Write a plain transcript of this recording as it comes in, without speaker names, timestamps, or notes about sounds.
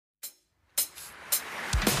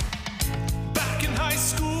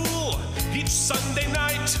Sunday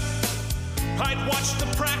night, I'd watch the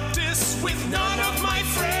practice with none of my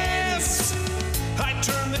friends. I'd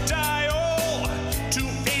turn the dial to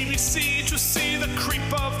ABC to see the creep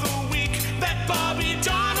of the week that Bobby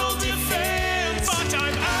Donald defends. But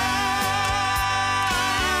I'm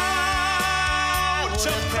out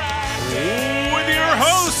of practice. With your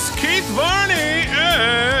hosts, Keith Varney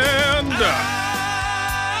and...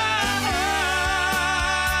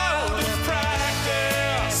 Out of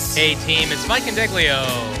practice. Hey team, it's Mike and Deglio.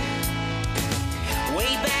 Way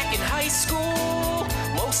back in high school,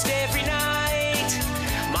 most every night,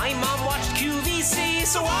 my mom watched QVC,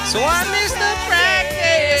 so I missed the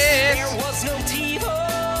practice. There was no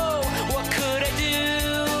TiVo, what could I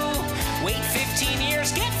do? Wait 15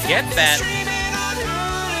 years, get Get then fat. stream it on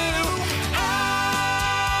Hulu.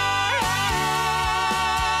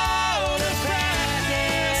 Out of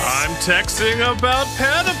practice. I'm texting about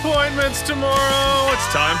pet appointments tomorrow. It's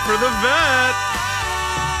time for the vet.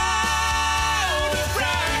 Out of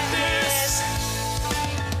practice.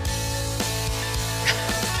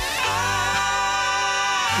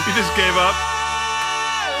 You just gave up.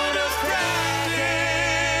 Out of practice.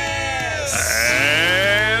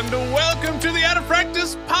 And welcome to the Out of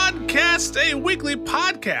Practice Podcast, a weekly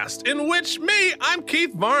podcast in which I'm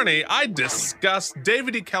Keith Varney. I discuss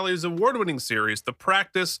David E. Kelley's award-winning series, The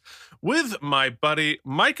Practice, with my buddy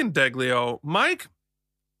Mike and Deglio. Mike,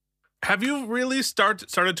 have you really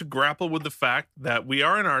started to grapple with the fact that we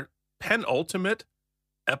are in our penultimate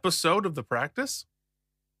episode of The Practice?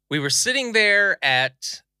 We were sitting there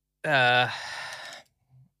at what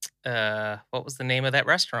was the name of that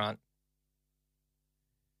restaurant?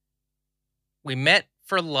 We met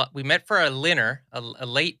for a dinner, a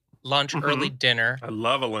late lunch, Mhm. early dinner. I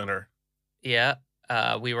love a Linner. Yeah.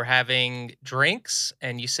 We were having drinks,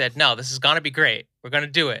 and you said, "No, this is gonna be great. We're gonna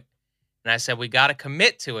do it." And I said, "We got to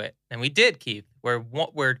commit to it," and we did, Keith.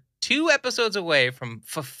 We're 2 episodes away from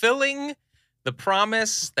fulfilling the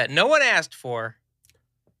promise that no one asked for,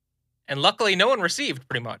 and luckily no one received.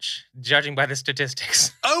 Pretty much, judging by the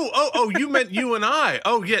statistics. Oh! You meant you and I.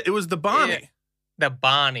 Oh yeah, it was the Bonnie. Yeah. The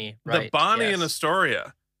Bonnie, right? The Bonnie yes. in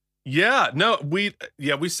Astoria. Yeah, no, we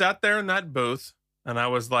sat there in that booth, and I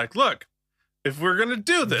was like, look, if we're gonna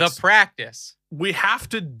do this, The Practice. we have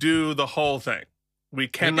to do the whole thing. We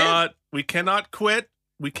cannot quit.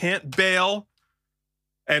 We can't bail.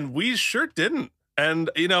 And we sure didn't.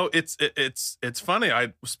 And it's funny.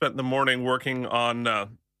 I spent the morning working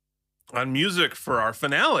on music for our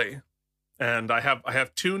finale, and I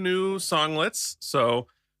have 2 new songlets. So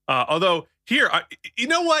although here, you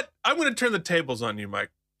know what? I'm going to turn the tables on you, Mike.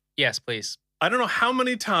 Yes, please. I don't know how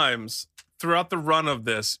many times throughout the run of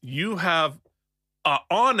this you have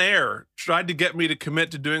on air tried to get me to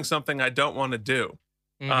commit to doing something I don't want to do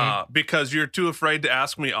because you're too afraid to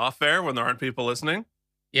ask me off air when there aren't people listening.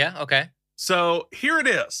 Yeah. Okay. So here it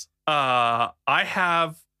is. I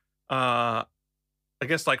have, I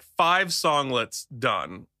guess, like 5 songlets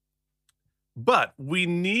done, but we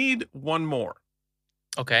need one more.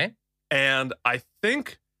 Okay. And I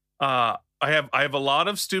think I have a lot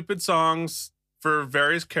of stupid songs for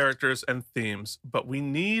various characters and themes, but we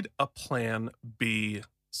need a plan B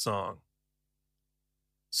song.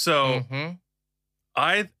 So Mhm.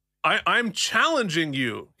 I'm challenging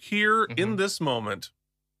you here in this moment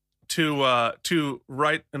to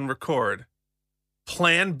write and record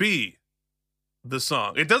Plan B, the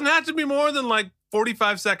song. It doesn't have to be more than like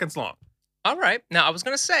 45 seconds long. All right. Now, I was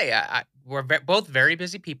going to say, we're both very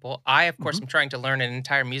busy people. I, of course, am trying to learn an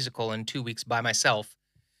entire musical in 2 weeks by myself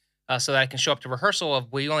so that I can show up to rehearsal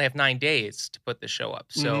of, we only have 9 days to put the show up.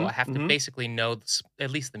 So I have to basically know at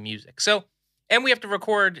least the music. So, and we have to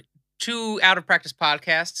record 2 Out of Practice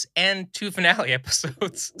podcasts and 2 finale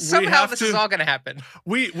episodes. Somehow this is all going to happen.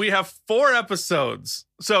 We have 4 episodes.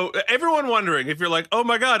 So everyone wondering if you're like, oh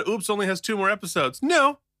my God, Oops only has 2 more episodes.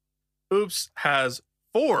 No, Oops has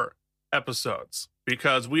 4 episodes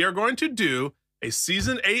because we are going to do a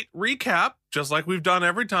season 8 recap, just like we've done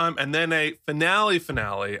every time, and then a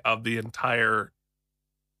finale of the entire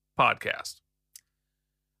podcast.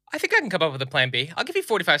 I think I can come up with a plan B. I'll give you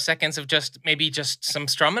 45 seconds of maybe just some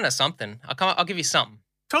strumming or something. I'll give you something.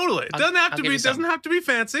 Totally. It doesn't have to be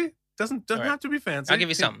fancy. Doesn't All right. have to be fancy. I'll give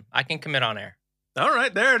you something. I can commit on air. All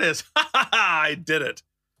right, there it is. I did it.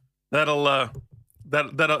 That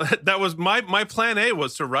was my plan A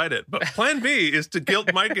was to write it, but plan B is to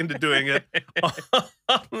guilt Mike into doing it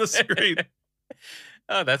on the screen.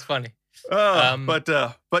 Oh, that's funny. But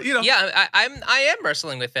you know, Yeah, I am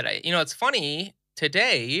wrestling with it. It's funny.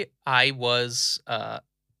 Today I was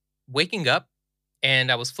waking up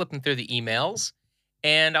and I was flipping through the emails,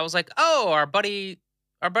 and I was like, "Oh, our buddy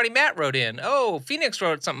Our buddy Matt wrote in. Oh, Phoenix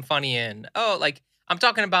wrote something funny in. Oh, like I'm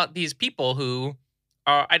talking about these people who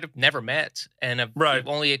I've never met and have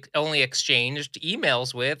only exchanged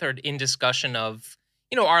emails with or in discussion of,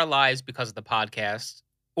 our lives because of the podcast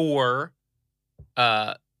or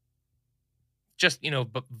just,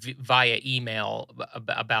 via email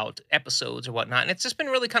about episodes or whatnot. And it's just been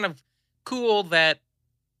really kind of cool that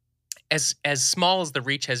as small as the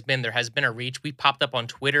reach has been, there has been a reach. We popped up on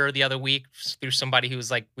Twitter the other week through somebody who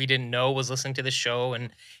was like, we didn't know was listening to the show.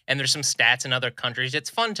 And there's some stats in other countries. It's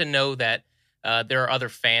fun to know that there are other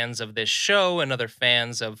fans of this show and other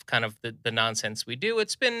fans of kind of the nonsense we do.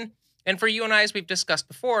 It's been, and for you and I, as we've discussed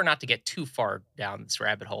before, not to get too far down this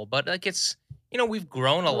rabbit hole, but like it's, we've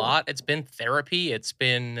grown a lot. It's been therapy. It's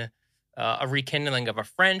been a rekindling of a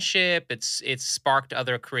friendship. It's sparked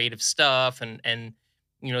other creative stuff. And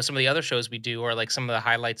some of the other shows we do are like some of the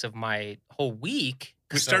highlights of my whole week.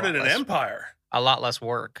 We started an empire. A lot less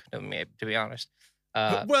work, to be honest.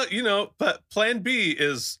 Well, but plan B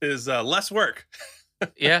is less work.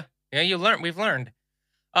 Yeah, we've learned.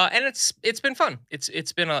 And it's been fun.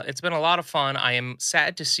 It's been a lot of fun. I am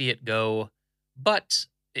sad to see it go, but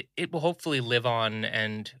it will hopefully live on,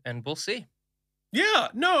 and we'll see. Yeah,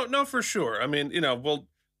 no, for sure. I mean,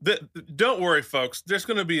 don't worry, folks. There's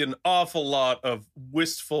going to be an awful lot of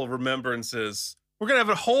wistful remembrances. We're going to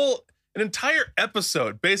have an entire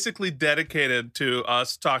episode basically dedicated to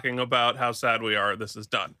us talking about how sad we are this is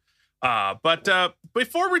done. But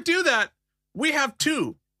before we do that, we have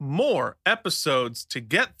 2 more episodes to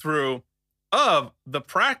get through of the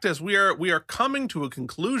practice. We are coming to a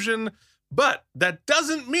conclusion, but that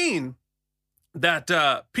doesn't mean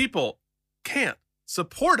that people can't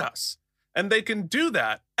support us. And they can do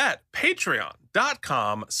that at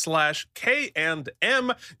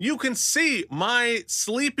patreon.com/K&M. You can see my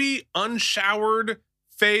sleepy, unshowered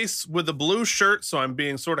face with a blue shirt. So I'm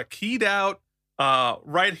being sort of keyed out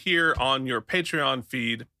right here on your Patreon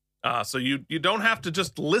feed. So you don't have to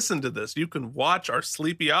just listen to this. You can watch our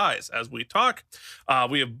sleepy eyes as we talk.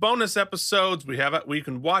 We have bonus episodes. We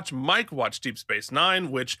can watch Mike watch Deep Space Nine,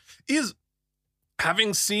 which is,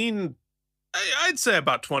 having seen, I'd say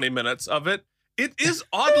about 20 minutes of it, it is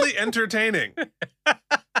oddly entertaining.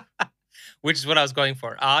 Which is what I was going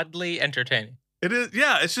for. Oddly entertaining. It is.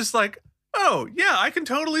 Yeah. It's just like, oh yeah, I can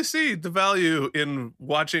totally see the value in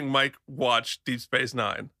watching Mike watch Deep Space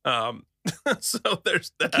Nine. So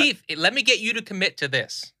there's that. Keith, let me get you to commit to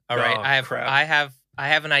this. All right. I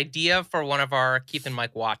have an idea for one of our Keith and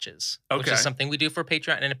Mike watches, which is something we do for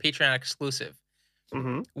Patreon and a Patreon exclusive.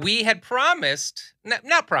 Mm-hmm. We had promised,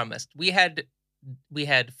 not promised, we had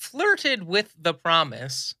flirted with the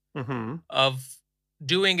promise of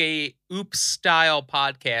doing a Oops style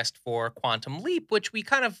podcast for Quantum Leap, which we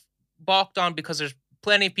kind of balked on because there's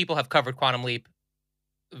plenty of people have covered Quantum Leap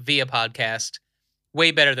via podcast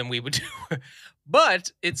way better than we would do.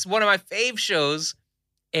 But it's one of my fave shows,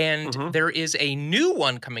 and there is a new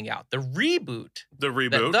one coming out, the reboot.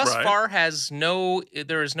 That thus far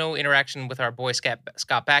there is no interaction with our boy Scott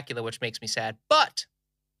Bakula, which makes me sad. But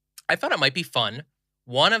I thought it might be fun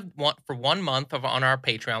for 1 month on our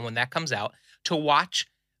Patreon when that comes out to watch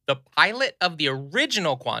the pilot of the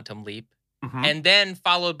original Quantum Leap and then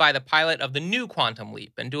followed by the pilot of the new Quantum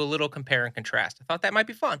Leap and do a little compare and contrast. I thought that might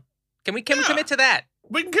be fun. Can we commit to that?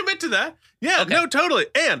 We can commit to that. Yeah, okay. No, totally.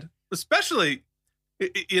 And especially,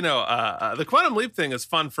 the Quantum Leap thing is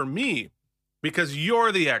fun for me because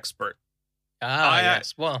you're the expert.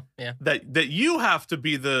 Yes. Well, yeah. That you have to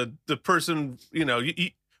be the person,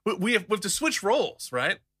 we have to switch roles,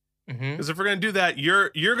 right? Because if we're going to do that, you're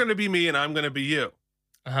going to be me and I'm going to be you.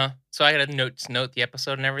 So I got to note the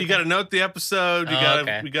episode and everything. You got to note the episode. We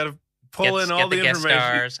got to pull in all the information.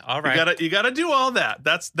 Stars. All right. You got to do all that.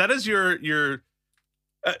 That is your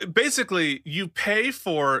basically you pay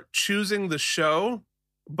for choosing the show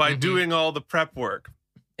by doing all the prep work.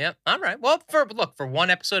 Yep. All right. Well, for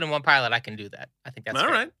one episode and one pilot, I can do that. I think that's all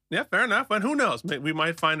fair. right. Yeah, fair enough. And who knows? We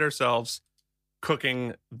might find ourselves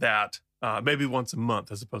cooking that maybe once a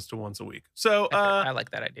month as opposed to once a week. So I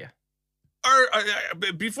like that idea.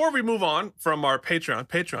 Before we move on from our Patreon,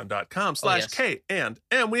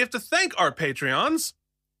 patreon.com/K&M, we have to thank our patrons,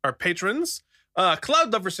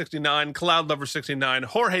 Cloud Lover 69,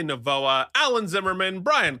 Jorge Navoa, Alan Zimmerman,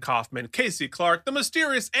 Brian Kaufman, Casey Clark, The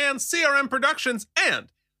Mysterious and CRM Productions,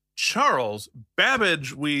 and Charles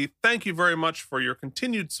Babbage. We thank you very much for your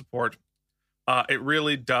continued support. It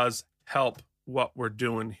really does help what we're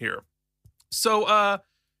doing here. So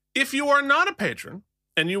if you are not a patron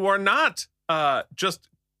and you are not just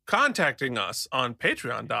contacting us on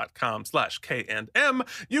patreon.com/KNM.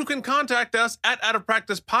 You can contact us at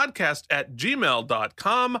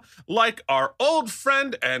outofpracticepodcast@gmail.com, like our old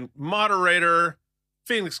friend and moderator,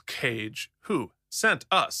 Phoenix Cage, who sent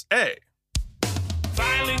us a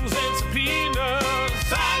Filings and subpoenas.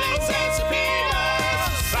 Filings and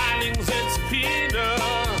subpoenas. Filings and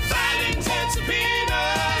subpoenas. Filings and subpoenas.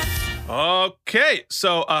 Okay,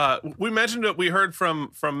 so we mentioned that we heard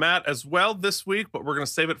from Matt as well this week, but we're going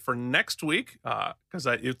to save it for next week because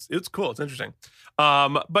it's cool, it's interesting.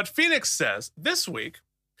 But Phoenix says this week,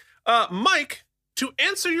 Mike, to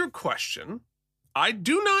answer your question, I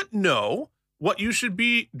do not know what you should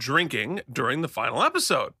be drinking during the final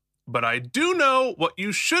episode, but I do know what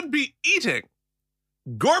you should be eating: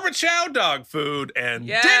 Gorbachow dog food and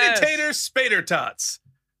Danny Tater Spader Tots.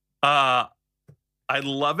 I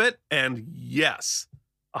love it, and yes,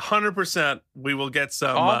 100% we will get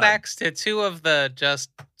some callbacks to two of the just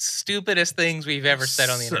stupidest things we've ever said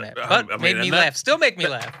on the internet, but made me laugh. Still make me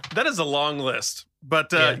laugh. That is a long list,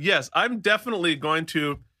 but yes, I'm definitely going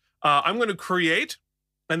to create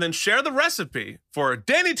and then share the recipe for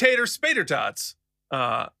Danny Tater Spader Tots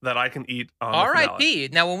that I can eat on R.I.P.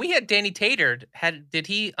 Now, when we had Danny Tater, was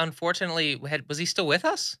he still with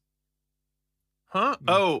us? Huh?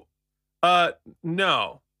 Oh,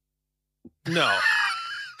 no.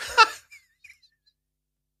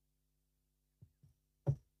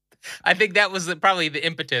 I think that was probably the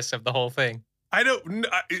impetus of the whole thing. I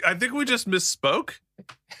think we just misspoke.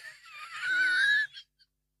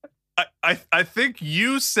 I think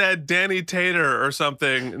you said Danny Tater or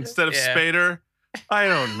something instead of Spader. I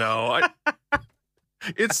don't know.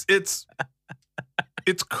 It's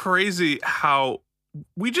crazy how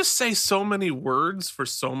we just say so many words for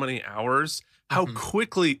so many hours, how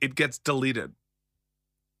quickly it gets deleted.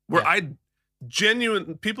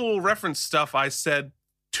 People will reference stuff I said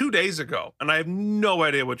 2 days ago, and I have no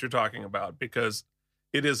idea what you're talking about because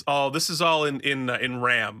this is all in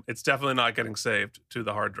RAM. It's definitely not getting saved to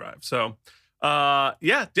the hard drive. So,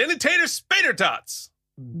 Danny Tater Spader Tots,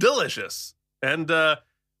 delicious. And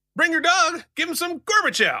bring your dog, give him some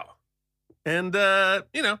Gorbachow, and give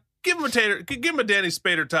him a Danny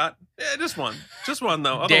Spader Tot. Yeah, just one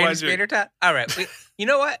though. Otherwise, Danny Spader Tot. All right, you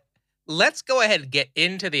know what? Let's go ahead and get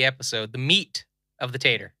into the episode, the meat of the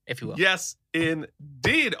tater, if you will. Yes,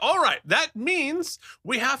 indeed. All right, that means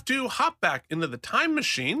we have to hop back into the time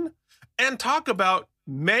machine and talk about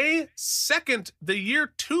May 2nd, the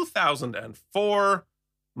year 2004.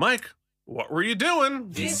 Mike, what were you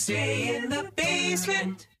doing? This day in the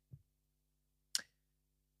basement.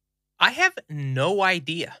 I have no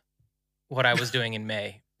idea what I was doing in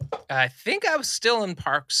May. I think I was still in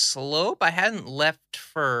Park Slope. I hadn't left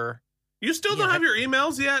for... You still don't have your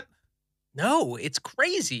emails yet? No, it's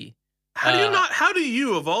crazy. How do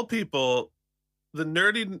you, of all people, the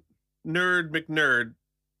nerdy nerd McNerd,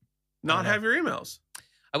 not have your emails?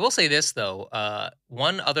 I will say this, though.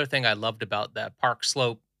 One other thing I loved about that Park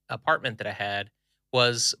Slope apartment that I had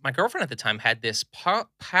was my girlfriend at the time had this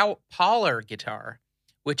Parlor guitar,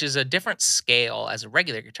 which is a different scale as a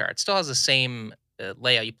regular guitar. It still has the same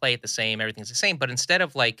layout. You play it the same. Everything's the same. But instead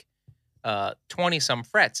of like 20-some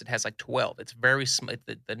frets, it has like 12. It's very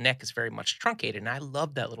the neck is very much truncated, and I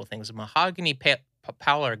love that little thing. It was a mahogany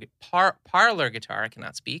parlor guitar. I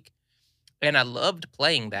cannot speak, and I loved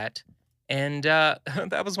playing that. And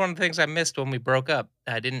that was one of the things I missed when we broke up.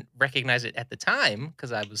 I didn't recognize it at the time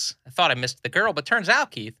because I thought I missed the girl, but turns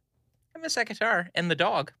out, Keith, I miss that guitar and the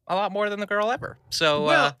dog a lot more than the girl ever. So,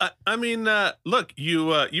 look,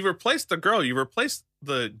 you replaced the girl, you replaced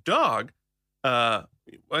the dog. Why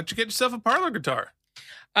don't you get yourself a parlor guitar?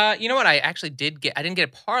 You know what? I didn't get a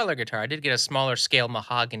parlor guitar. I did get a smaller scale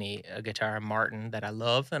mahogany guitar, Martin, that I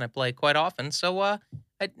love and I play quite often. So I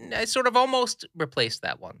sort of almost replaced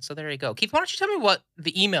that one. So there you go. Keith, why don't you tell me what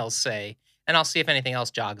the emails say, and I'll see if anything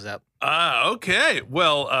else jogs up. Okay.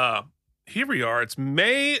 Well, here we are. It's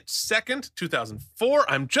May 2nd, 2004.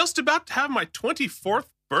 I'm just about to have my 24th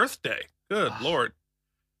birthday. Good Lord.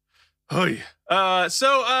 Oy.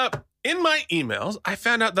 In my emails, I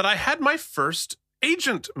found out that I had my first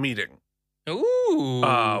agent meeting. Ooh.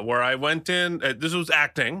 Where I went in, this was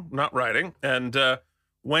acting, not writing, and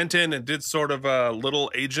went in and did sort of a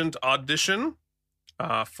little agent audition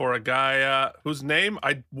for a guy whose name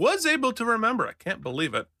I was able to remember. I can't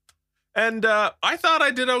believe it. And I thought I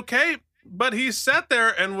did okay, but he sat there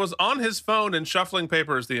and was on his phone and shuffling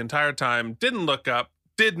papers the entire time, didn't look up,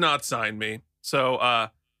 did not sign me. So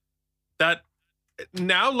that,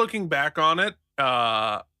 now looking back on it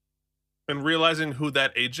and realizing who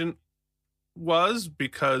that agent was,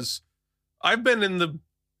 because I've been in the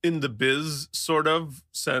in the biz sort of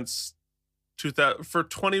since 2000 for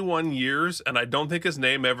 21 years, and I don't think his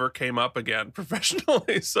name ever came up again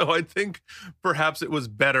professionally. So I think perhaps it was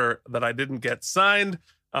better that I didn't get signed.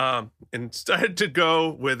 Instead to go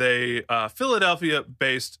with a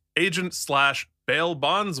Philadelphia-based agent / bail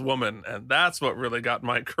bondswoman, and that's what really got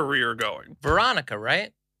my career going. Veronica,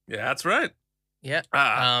 right? Yeah, that's right. Yeah.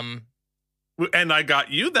 And I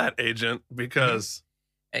got you that agent because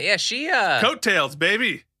yeah, she coattails,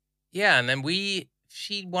 baby. Yeah, and then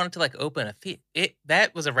she wanted to like open a theater.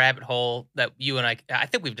 That was a rabbit hole that you and I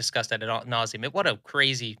think we've discussed that ad nauseum. What a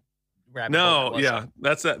crazy rabbit hole. No, yeah,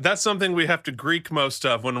 that's something we have to Greek most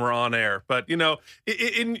of when we're on air. But you know,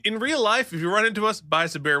 in real life, if you run into us, buy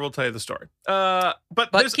us a beer. We'll tell you the story. But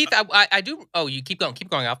Keith, I do. Oh, you keep going.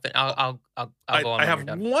 I'll go on. I have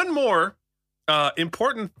one more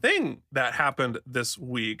important thing that happened this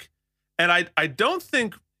week, and I don't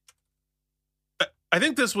think. I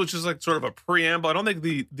think this was just like sort of a preamble. I don't think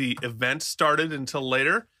the event started until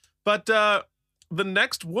later, but the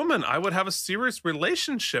next woman I would have a serious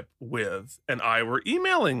relationship with and I were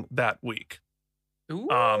emailing that week. Ooh.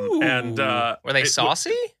 Were they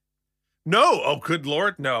saucy? No. Oh, good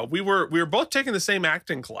Lord. No, we were both taking the same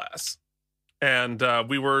acting class, and I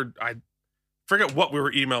forget what we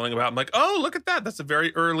were emailing about. I'm like, oh, look at that. That's a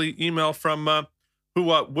very early email from who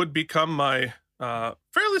would become my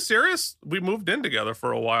fairly serious. We moved in together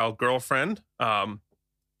for a while. Girlfriend,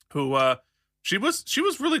 who she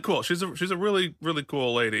was really cool. She's a really really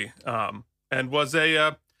cool lady. And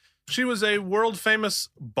she was a world famous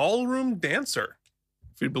ballroom dancer,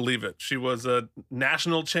 if you believe it. She was a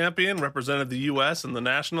national champion, represented the U.S. in the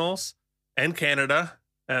nationals and Canada,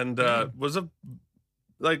 and was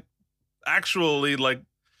actually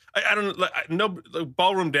I don't know. No,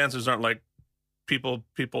 ballroom dancers aren't like people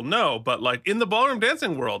know, but like in the ballroom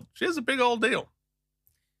dancing world, she has a big old deal.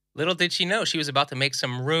 Little did she know she was about to make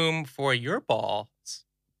some room for your balls.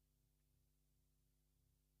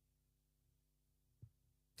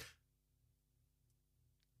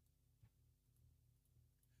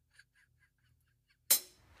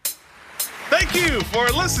 Thank you for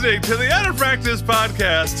listening to the Out of Practice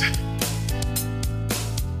podcast.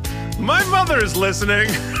 My mother's listening.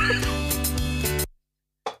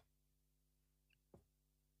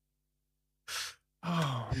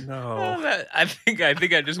 Oh no! I think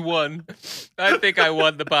I just won. I think I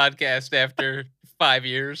won the podcast after 5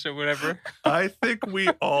 years or whatever. I think we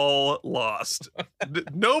all lost.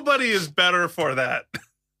 Nobody is better for that.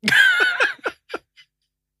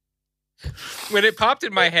 When it popped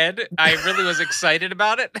in my head, I really was excited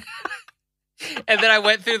about it. And then I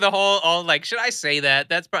went through the all like, should I say that?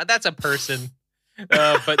 That's a person.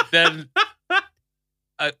 But then,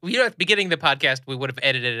 at the beginning of the podcast, we would have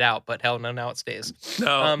edited it out, but hell no, now it stays.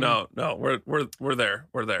 No. We're there.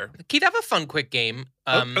 We're there. Keith, I have a fun, quick game.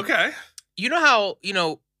 Okay. You know how,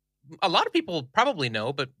 a lot of people probably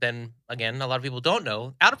know, but then again, a lot of people don't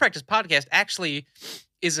know. Out of Practice podcast actually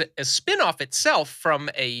is a spin-off itself from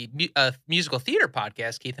a musical theater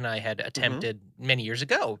podcast Keith and I had attempted many years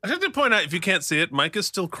ago. I have to point out, if you can't see it, Mike is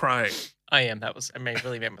still crying. I am.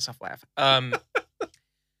 Really made myself laugh.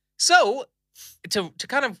 So to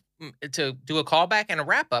do a callback and a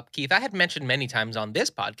wrap up, Keith, I had mentioned many times on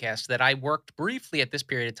this podcast that I worked briefly at this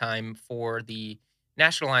period of time for the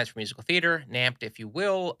National Alliance for Musical Theater, NAMPT, if you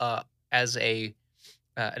will, as an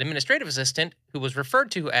administrative assistant who was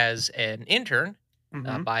referred to as an intern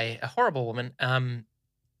by a horrible woman.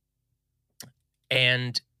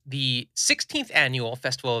 And the 16th annual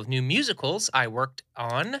Festival of New Musicals I worked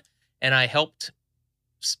on, and I helped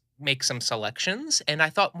make some selections. And I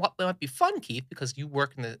thought what might be fun, Keith, because you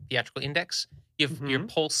work in the theatrical index, you have your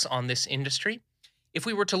pulse on this industry. If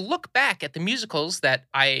we were to look back at the musicals that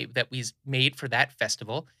we made for that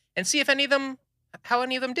festival and see if how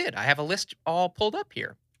any of them did. I have a list all pulled up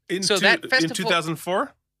here. In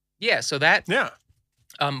 2004? Yeah. So that,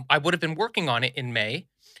 I would have been working on it in May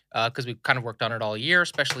because we kind of worked on it all year,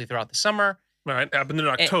 especially throughout the summer. Right. It happened in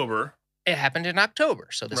October. It happened in October.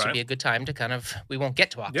 So this would be a good time to we won't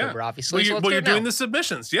get to October, obviously. Well, you're doing the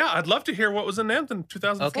submissions. Yeah. I'd love to hear what was in NAMPT in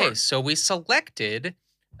 2004. Okay. So we selected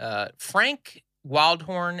Frank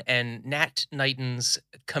Wildhorn and Nat Knighton's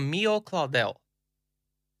Camille Claudel.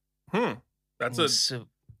 Doesn't sound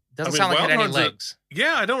like it had any legs.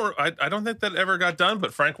 I don't think that ever got done,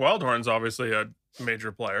 but Frank Wildhorn's obviously a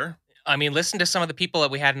major player. I mean, listen to some of the people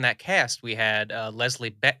that we had in that cast. We had Leslie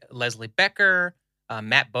Becker,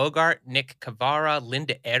 Matt Bogart, Nick Cavara,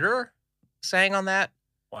 Linda Eder sang on that.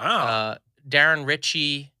 Wow. Darren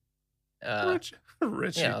Ritchie.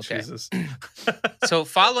 Richie, yeah, okay. Jesus. So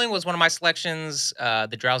following was one of my selections,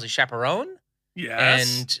 The Drowsy Chaperone,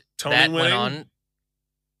 Yes. And Tony that winning.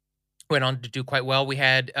 went on to do quite well. We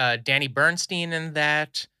had Danny Bernstein in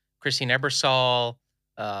that, Christine Ebersol,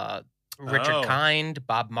 Richard Kind,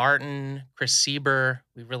 Bob Martin, Chris Sieber.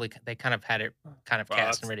 They kind of had it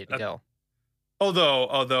cast and ready to go.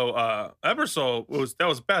 Although Ebersol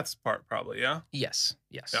was Beth's part, probably, yeah? Yes.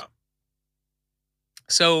 Yeah.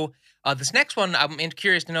 So this next one, I'm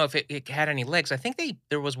curious to know if it had any legs. I think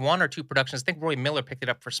there was one or two productions. I think Roy Miller picked it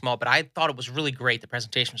up for small, but I thought it was really great. The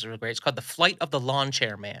presentation was really great. It's called The Flight of the Lawn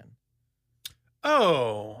Chair Man.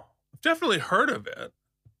 Oh, I've definitely heard of it.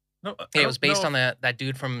 No, it was based on that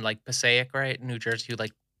dude from like Passaic, right, New Jersey, who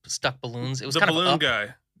like stuck balloons. It was the kind balloon of up.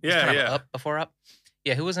 guy. Yeah, Yeah, kind yeah. Of up before up.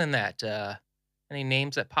 Yeah, who was in that? Any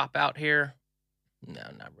names that pop out here? No,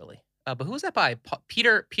 not really. But who was that by?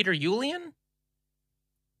 Peter Julian?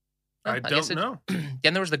 I don't know.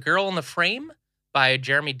 Then there was The Girl in the Frame by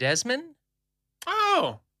Jeremy Desmond.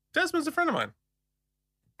 Oh, Desmond's a friend of mine.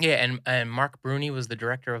 Yeah, and Mark Bruni was the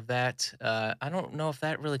director of that. I don't know if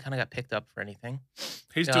that really kind of got picked up for anything.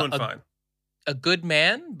 He's doing fine. A Good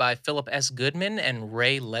Man by Philip S. Goodman and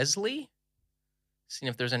Ray Leslie. Seeing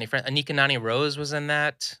if there's any friends. Anika Nani Rose was in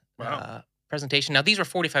that presentation. Now, these were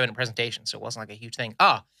 45-minute presentations, so it wasn't like a huge thing.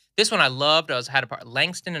 This one I loved. Had a part.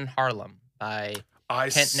 Langston in Harlem by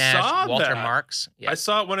Kent Nash, Walter Marks. Yeah. I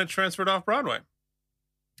saw it when it transferred off Broadway.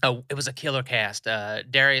 Oh, it was a killer cast.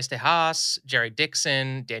 Darius DeHaas, Jerry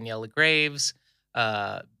Dixon, Daniela Graves,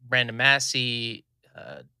 Brandon Massey,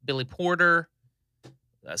 Billy Porter.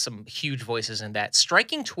 Some huge voices in that.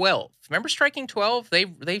 Striking 12. Remember Striking 12?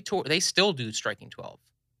 They still do Striking 12.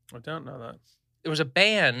 I don't know that. There was a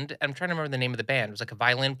band. I'm trying to remember the name of the band. It was like a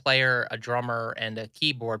violin player, a drummer, and a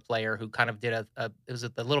keyboard player who kind of did it was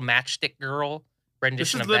the Little Matchstick Girl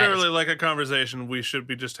rendition of that. This is literally like a conversation we should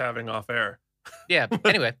be just having off air. Yeah.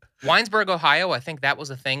 Anyway, Winesburg, Ohio. I think that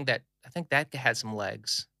was a thing that had some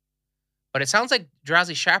legs. But it sounds like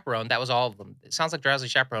Drowsy Chaperone. That was all of them. It sounds like Drowsy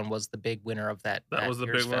Chaperone was the big winner of that. That was the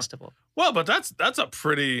big festival. Well, but that's a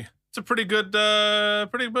pretty good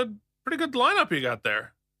lineup you got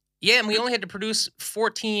there. Yeah, and we only had to produce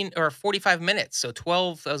 14 or 45 minutes. So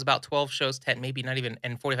 12. That was about 12 shows, 10, maybe not even,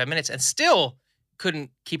 and 45 minutes, and still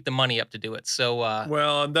couldn't keep the money up to do it. So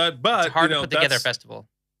it's hard to put together a festival.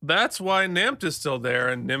 That's why NYMF is still there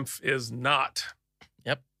and NYMF is not.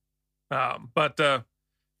 Yep.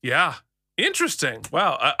 Yeah, interesting.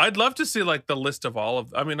 Wow, I'd love to see like the list of all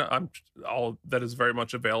that is very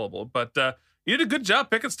much available. But you did a good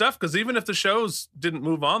job picking stuff because even if the shows didn't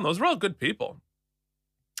move on, those were all good people.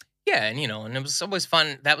 Yeah, and and it was always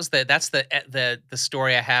fun. That's the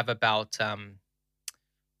story I have about.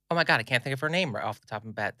 Oh my God, I can't think of her name right off the top of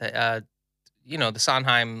my bat. The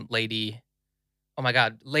Sondheim lady. Oh my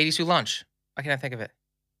God, Ladies Who Lunch. Why can't I think of it?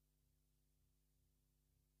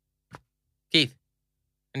 Keith,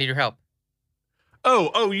 I need your help.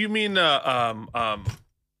 Oh, you mean oh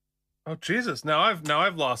Jesus! Now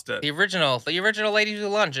I've lost it. The original Ladies Who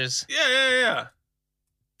Lunches. Yeah.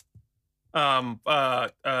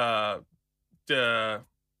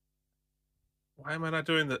 Why am I not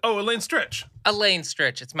doing this? Oh, Elaine Stritch. Elaine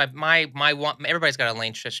Stritch. It's my one. Everybody's got an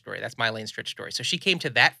Elaine Stritch story. That's my Elaine Stritch story. So she came to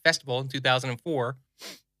that festival in 2004,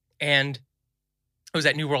 and it was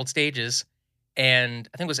at New World Stages, and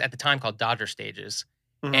I think it was at the time called Dodger Stages,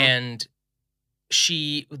 and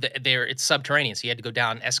it's subterranean, so you had to go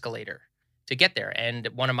down an escalator to get there. And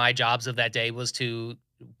one of my jobs of that day was to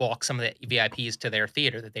walk some of the VIPs to their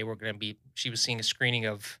theater that they were going to be. She was seeing a screening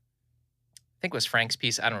of, I think it was Frank's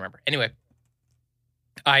piece. I don't remember. Anyway.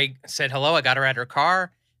 I said hello. I got her at her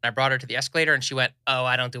car, and I brought her to the escalator, and she went, "Oh,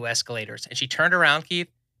 I don't do escalators." And she turned around, Keith,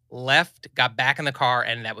 left, got back in the car,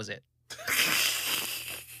 and that was it.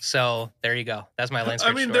 So there you go. That's my Elaine Stritch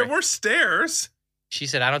story. There were stairs. She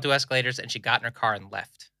said, "I don't do escalators," and she got in her car and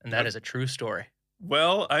left. And that is a true story.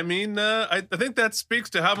 Well, I think that speaks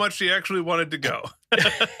to how much she actually wanted to go.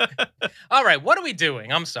 All right, what are we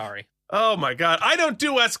doing? I'm sorry. Oh my God, I don't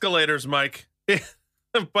do escalators, Mike.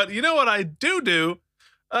 But you know what I do?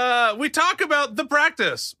 We talk about The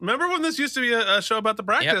Practice. Remember when this used to be a show about The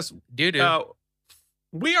Practice? Yep, do.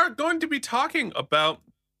 We are going to be talking about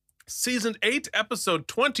Season 8, Episode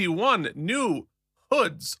 21, New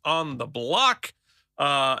Hoods on the Block.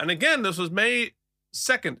 And again, this was May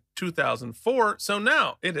 2nd, 2004. So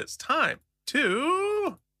now it is time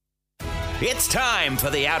to... It's time for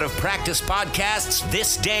the Out of Practice Podcast's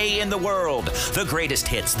This Day in the World. The greatest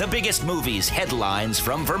hits, the biggest movies, headlines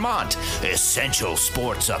from Vermont, essential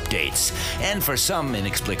sports updates, and for some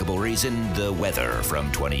inexplicable reason, the weather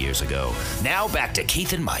from 20 years ago. Now back to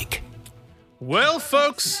Keith and Mike. Well,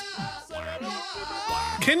 folks,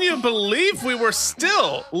 Can you believe we were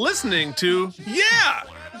still listening to Yeah?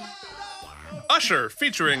 Usher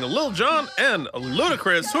featuring Lil Jon and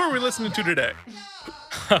Ludacris. Who are we listening to today?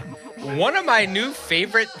 One of my new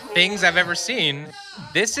favorite things I've ever seen.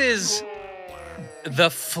 This is the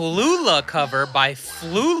Flula cover by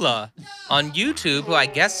Flula on YouTube, who I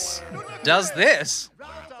guess does this.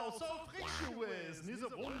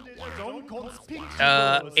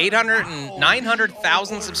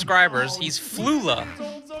 900,000 subscribers. He's Flula.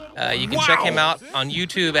 You can check him out on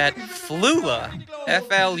YouTube at Flula.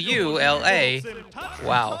 F-L-U-L-A.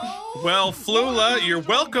 Wow. Well, Flula, you're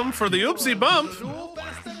welcome for the oopsie bump.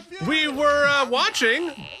 We were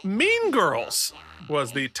watching Mean Girls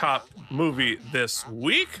was the top movie this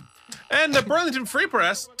week. And the Burlington Free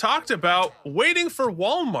Press talked about waiting for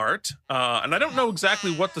Walmart. And I don't know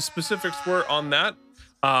exactly what the specifics were on that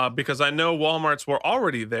because I know Walmarts were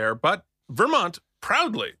already there. But Vermont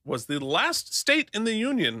proudly was the last state in the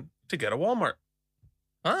union to get a Walmart.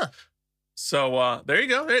 Huh. So there you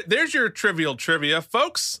go. There's your trivial trivia,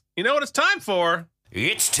 folks. You know what it's time for?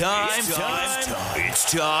 It's time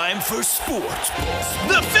for sports ball.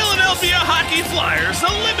 The Philadelphia Hockey Flyers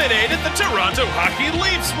eliminated the Toronto Hockey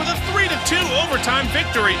Leafs with a 3-2 overtime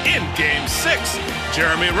victory in Game 6.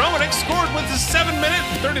 Jeremy Roenick scored with his 7-minute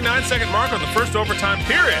and 39-second mark on the first overtime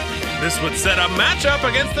period. This would set a matchup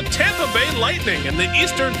against the Tampa Bay Lightning in the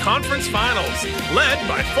Eastern Conference Finals, led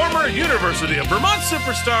by former University of Vermont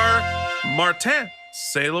superstar Martin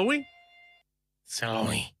St. Louis.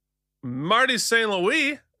 Marty St.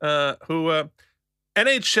 Louis, who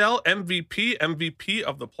NHL MVP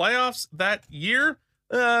of the playoffs that year,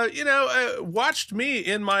 watched me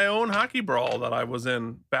in my own hockey brawl that I was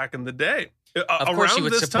in back in the day. Of course you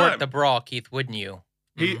would support the brawl, Keith, wouldn't you?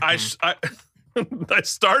 I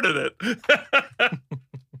started it.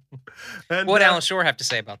 And, what would Alan Shore have to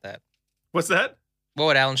say about that? What's that? What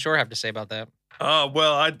would Alan Shore have to say about that?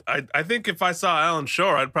 Well, I think if I saw Alan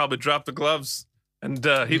Shore, I'd probably drop the gloves. And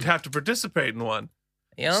he'd have to participate in one.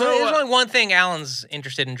 There's only one thing Alan's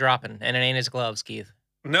interested in dropping, and it ain't his gloves, Keith.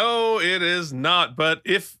 No, it is not. But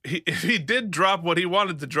if he did drop what he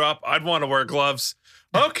wanted to drop, I'd want to wear gloves.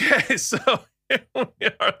 Okay, so here we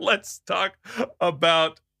are. Let's talk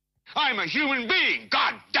about... I'm a human being.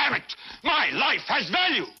 God damn it. My life has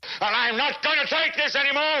value, and I'm not going to take this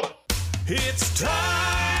anymore. It's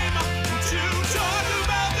time to talk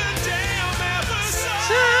about the damn episode.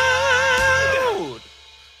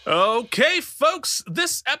 Okay, folks,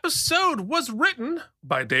 this episode was written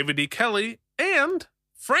by David E. Kelly and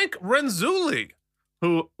Frank Renzulli,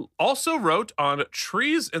 who also wrote on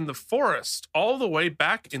Trees in the Forest all the way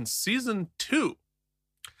back in season 2.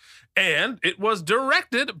 And it was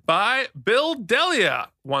directed by Bill Delia,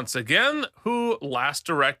 once again, who last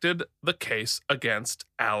directed The Case Against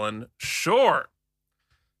Alan Shore.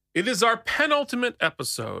 It is our penultimate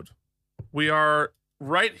episode. We are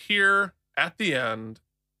right here at the end.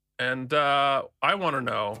 And I want to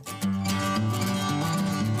know.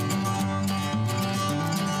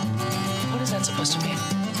 What is that supposed to mean?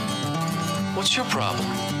 What's your problem?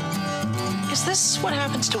 Is this what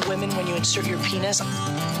happens to women when you insert your penis?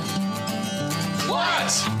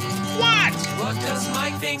 What? What does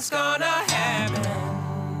Mike think's gonna happen?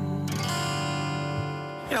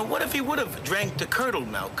 You know, what if he would have drank the curdled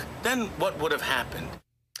milk? Then what would have happened?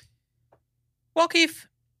 Well, Keith,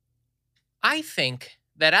 I think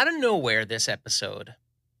that out of nowhere this episode,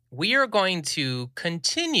 we are going to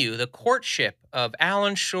continue the courtship of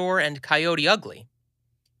Alan Shore and Coyote Ugly.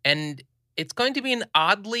 And it's going to be an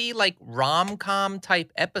oddly like rom-com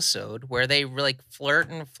type episode where they like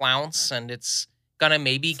flirt and flounce, and it's gonna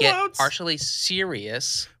maybe get partially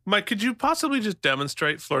serious. Mike, could you possibly just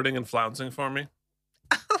demonstrate flirting and flouncing for me?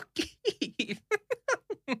 Okay.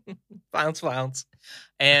 Flounce.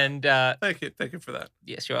 And thank you for that.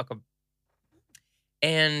 Yes, you're welcome.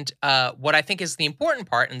 And what I think is the important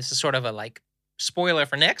part, and this is sort of a like spoiler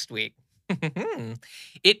for next week,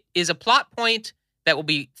 it is a plot point that will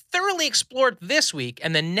be thoroughly explored this week,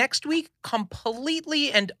 and then next week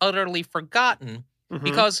completely and utterly forgotten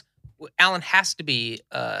because Alan has to be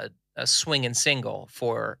a swinging single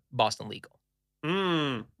for Boston Legal.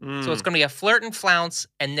 So it's going to be a flirt and flounce,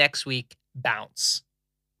 and next week bounce.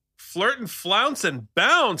 Flirt and flounce and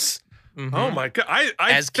bounce. Oh my God!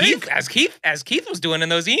 I think Keith was doing in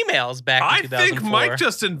those emails back in 2004. I think Mike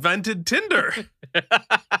just invented Tinder. Could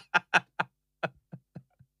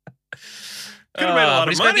have made a lot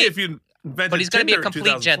of money if you invented. But he's going to be a Tinder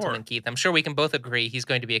complete gentleman, Keith. I'm sure we can both agree he's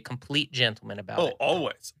going to be a complete gentleman about it.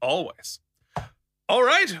 Oh, always. All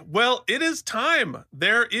right. Well, it is time.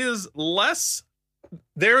 There is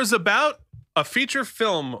about a feature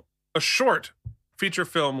film, a short feature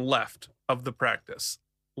film left of The Practice.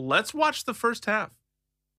 Let's watch the first half.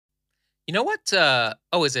 You know what?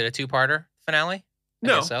 Is it a two-parter finale? I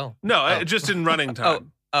No, guess so. no, just in running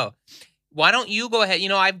time. Why don't you go ahead? You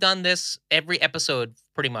know, I've done this every episode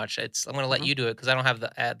pretty much. I'm going to let you do it because I don't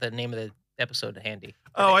have the name of the episode handy.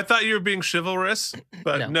 Oh, I thought you were being chivalrous,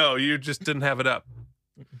 but no, you just didn't have it up.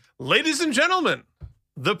 Ladies and gentlemen,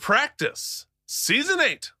 The Practice, Season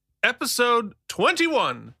 8, Episode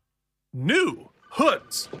 21, New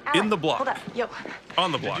Hoods in the Block. Hold up. Yo.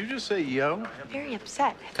 On the block. Did you just say yo? Very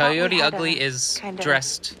upset. Coyote Ugly is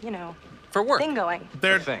dressed for work. Thing going.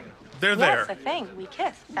 They're thing. They're Yes, there. a thing. We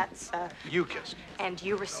kissed. That's You kissed. And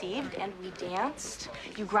you received, and we danced.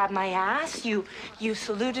 You grabbed my ass. You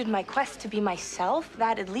saluted my quest to be myself.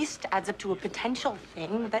 That at least adds up to a potential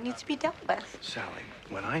thing that needs to be dealt with. Sally,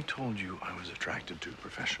 when I told you I was attracted to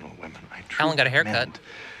professional women, I Alan got a truly haircut.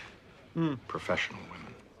 meant professional women.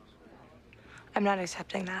 I'm not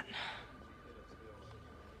accepting that.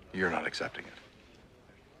 You're not accepting it.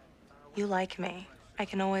 You like me. I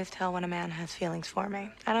can always tell when a man has feelings for me.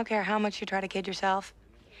 I don't care how much you try to kid yourself.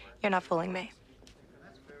 You're not fooling me.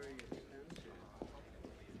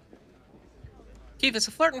 Keith, it's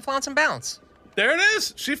a flirt and flounce and bounce. There it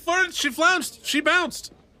is. She flirted. She flounced. She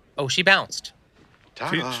bounced. Oh, she bounced.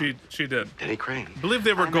 Ta-da. She did. Denny Crane. I believe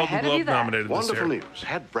they were I'm Golden ahead of you Globe there. nominated this Wonderful year. news.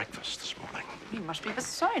 Had breakfast this morning. You must be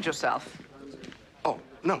beside yourself. Oh,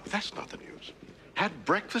 no, that's not the news. Had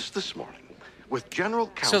breakfast this morning with General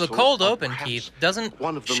So Counsel. the cold of open, perhaps Keith, doesn't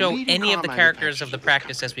one of the show leading any of the car characters of The manufacturers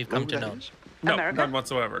Practice as we've country. come to Know know. who that is? No, America? none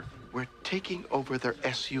whatsoever. We're taking over their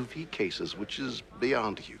SUV cases, which is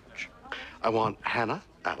beyond huge. I want Hannah,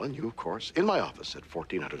 Alan, you, of course, in my office at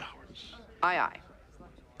 1400 hours. Aye, aye.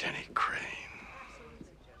 Denny Crane.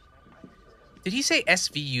 Did he say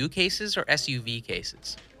SVU cases or SUV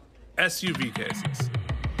cases? SUV cases.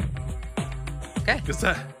 Okay. Because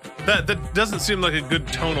that doesn't seem like a good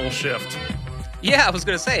tonal shift. Yeah, I was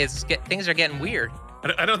going to say, things are getting weird.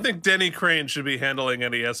 I don't think Denny Crane should be handling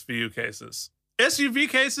any SVU cases. SUV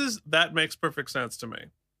cases, that makes perfect sense to me.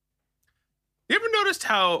 You ever noticed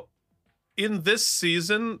how in this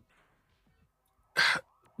season,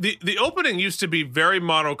 the opening used to be very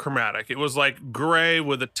monochromatic. It was like gray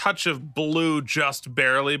with a touch of blue just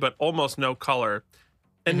barely, but almost no color.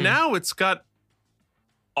 And now it's got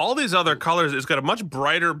all these other colors. It's got a much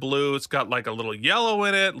brighter blue. It's got like a little yellow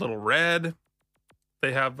in it, little red.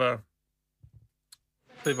 They have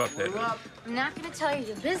they've updated. I'm not going to tell you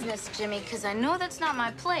your business, Jimmy, because I know that's not my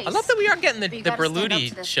place. I love that we are getting the But you gotta stand up to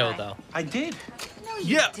Berluti this show, guy. though. I did. No,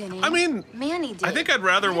 you Yeah, didn't. I mean, Manny did. I think I'd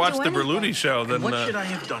rather You watch didn't the do Berluti anything. show than What should I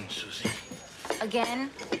have done, Susie? Again,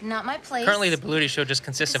 not my place. Currently, the Berluti show just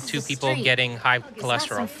consists of This two is a people street. getting high It's not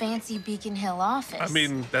some cholesterol. fancy Beacon Hill office. I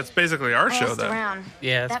mean, that's basically our I show asked then. around.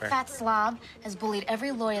 Yeah, that's that fair. fat slob has bullied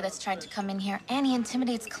every lawyer that's tried to come in here, and he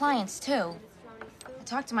intimidates clients too. I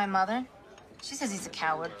talked to my mother. She says he's a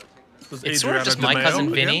coward. Was It's sort of Adriana just My DeMeo Cousin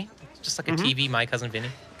again? Vinny. Just like a TV My Cousin Vinny.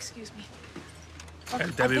 Excuse me.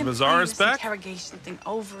 And Debbie I've been Mazar playing is this back? interrogation thing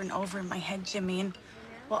over and over in my head, Jimmy, and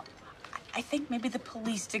well, I think maybe the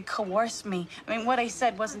police did coerce me. I mean, what I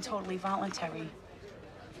said wasn't totally voluntary.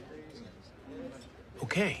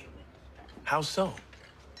 Okay. How so?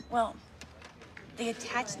 Well, they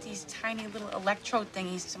attached these tiny little electrode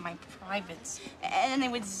thingies to my privates, and they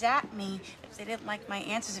would zap me if they didn't like my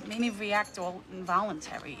answers. It made me react all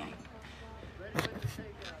involuntary.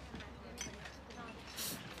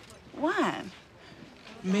 What?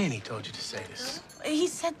 Manny told you to say this. He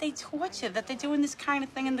said they torture, that they're doing this kind of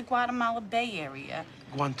thing in the Guatemala Bay area.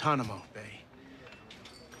 Guantanamo Bay.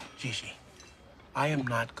 Gigi, I am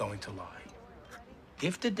not going to lie.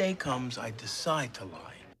 If the day comes I decide to lie.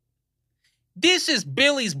 This is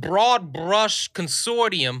Billy's Broad Brush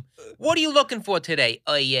Consortium. What are you looking for today?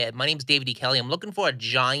 Oh, yeah, my name's David E. Kelly. I'm looking for a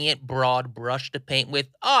giant broad brush to paint with.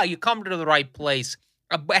 Oh, you come to the right place.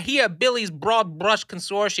 Here at Billy's Broad Brush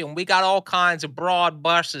Consortium, we got all kinds of broad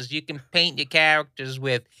brushes you can paint your characters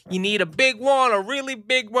with. You need a big one, a really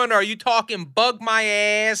big one, or are you talking bug my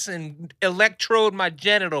ass and electrode my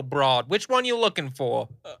genital broad? Which one you looking for?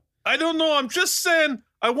 I don't know. I'm just saying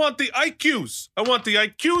I want the IQs. I want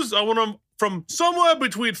them from somewhere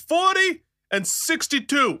between 40 and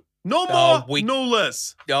 62. No more, no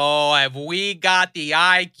less. Oh, have we got the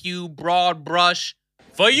IQ broad brush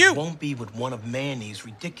for you? It won't be with one of Manny's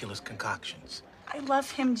ridiculous concoctions. I love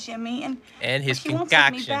him, Jimmy, and his he won't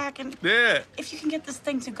take me concoction. back. And Yeah. if you can get this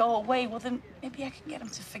thing to go away, well, then maybe I can get him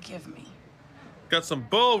to forgive me. Got some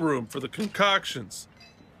ballroom for the concoctions.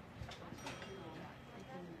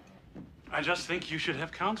 I just think you should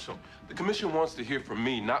have counsel. The commission wants to hear from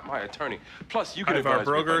me, not my attorney. Plus, you can Ivar advise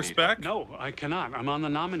me if I Brogger's need back? No, I cannot. I'm on the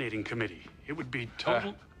nominating committee. It would be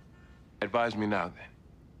total... Advise me now, then.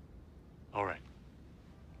 All right.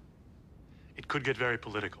 It could get very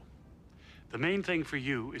political. The main thing for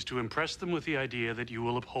you is to impress them with the idea that you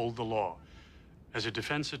will uphold the law. As a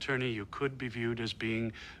defense attorney, you could be viewed as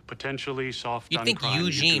being potentially soft You on think crime. You do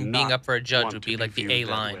Eugene being not up for a judge want would to be like the viewed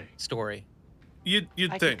that A-line way. story. You'd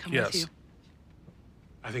I think, can come with yes. you.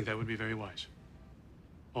 I think that would be very wise.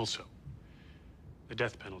 Also, the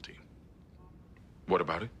death penalty. What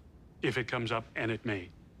about it? If it comes up, and it may,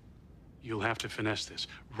 you'll have to finesse this.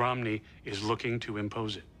 Romney is looking to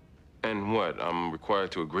impose it. And what? I'm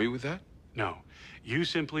required to agree with that? No. You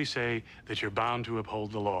simply say that you're bound to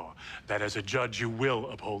uphold the law. That as a judge, you will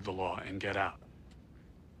uphold the law and get out.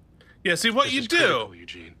 Yeah, see what This you is do critical,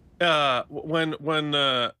 Eugene.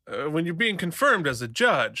 when you're being confirmed as a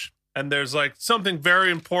judge, and there's like something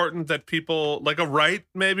very important that people, like a right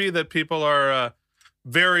maybe that people are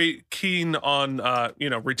very keen on,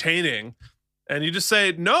 retaining, and you just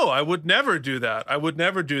say, no, I would never do that. I would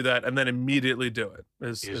never do that, and then immediately do it.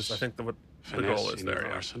 Is I think what the goal is in there. your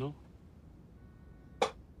Yeah. arsenal?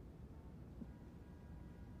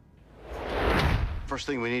 First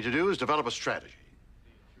thing we need to do is develop a strategy.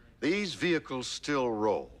 These vehicles still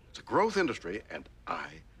roll. It's a growth industry, and I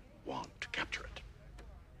want to capture it.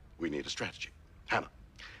 We need a strategy. Hannah,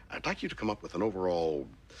 I'd like you to come up with an overall,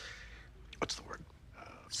 what's the word?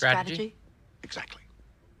 Strategy? Exactly.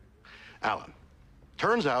 Alan,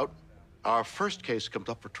 turns out our first case comes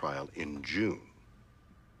up for trial in June.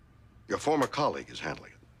 Your former colleague is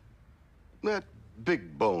handling it. That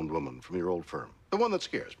big-boned woman from your old firm, the one that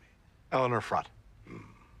scares me. Eleanor Frott.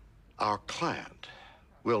 Our client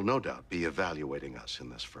will no doubt be evaluating us in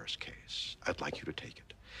this first case. I'd like you to take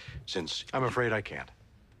it, since... I'm afraid I can't.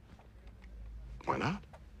 Why not?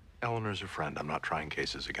 Eleanor's a friend. I'm not trying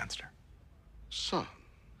cases against her. Son,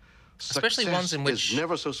 Especially success ones in which is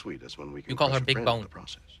never so sweet as when we can you call her crush a Big friend in Bone. the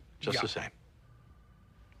process. Just Yeah. the same.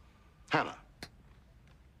 Hannah,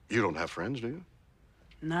 you don't have friends, do you?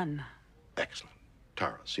 None. Excellent.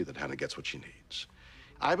 Tara, see that Hannah gets what she needs.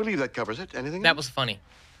 I believe that covers it. Anything That else? was funny.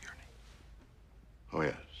 Oh,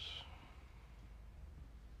 yes.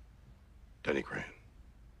 Denny Crane.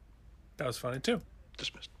 That was funny too.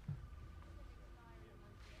 Dismissed.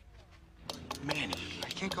 Manny, I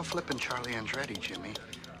can't go flipping Charlie Andretti, Jimmy.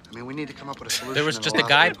 I mean, we need to come up with a solution. There was that just a allows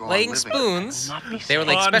guy her to go on playing living. spoons. Not be They were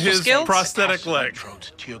like On special his skills. prosthetic leg.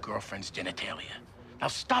 electrodes to your girlfriend's genitalia. Now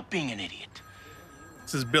stop being an idiot.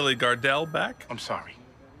 This is Billy Gardell back. I'm sorry.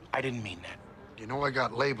 I didn't mean that. You know I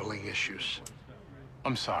got labeling issues.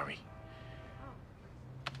 I'm sorry.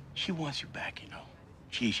 She wants you back, you know.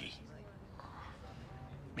 Gigi.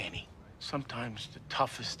 Manny, sometimes the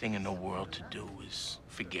toughest thing in the world to do is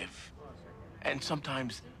forgive. And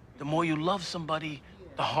sometimes the more you love somebody,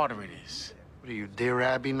 the harder it is. What are you, Dear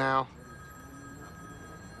Abby now?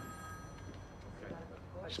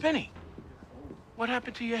 Spinny, what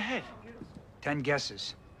happened to your head? 10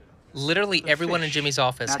 guesses. Literally everyone in Jimmy's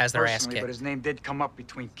office Not has their ass personally, kicked. but his name did come up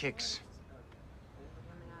between kicks.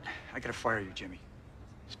 I gotta fire you, Jimmy.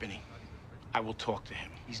 Spinny, I will talk to him.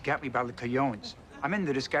 He's got me by the cojones. I'm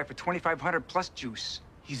into this guy for 2,500 plus juice.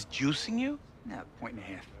 He's juicing you? No, point and a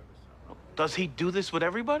half. Does he do this with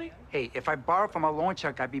everybody? Hey, if I borrow from a loan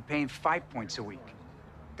check, I'd be paying 5 points a week.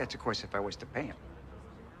 That's, of course, if I was to pay him.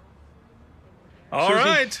 All Susie.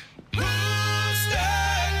 right.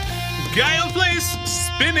 Guile Place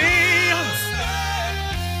Spinny.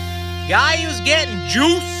 Guy who's getting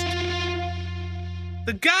juiced.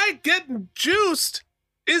 The guy getting juiced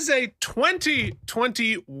is a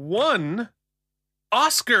 2021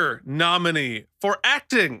 Oscar nominee for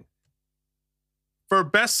acting for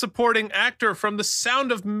Best Supporting Actor from The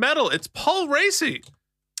Sound of Metal. It's Paul Raci,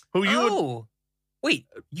 who you would... Wait,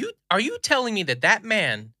 are you telling me that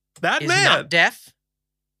man That is man not deaf?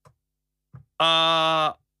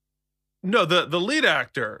 No, the lead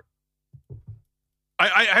actor.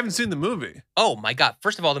 I haven't seen the movie. Oh my God.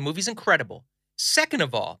 First of all, the movie's incredible. Second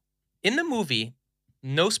of all, in the movie,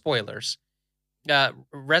 no spoilers,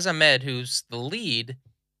 Rez Ahmed, who's the lead,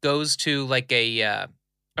 goes to like a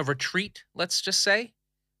retreat, let's just say,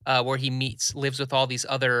 where he lives with all these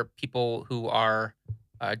other people who are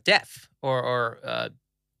deaf or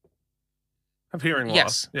have hearing loss.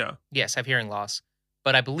 Yes. Yeah. Yes, have hearing loss.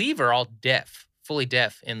 But I believe are all deaf, fully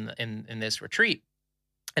deaf in this retreat.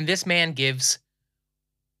 And this man gives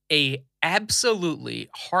a absolutely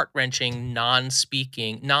heart-wrenching,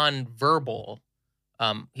 non-verbal,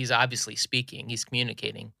 he's obviously speaking, he's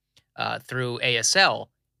communicating through ASL.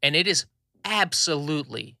 And it is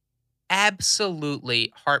absolutely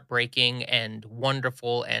absolutely heartbreaking and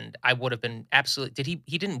wonderful, and I would have been absolutely.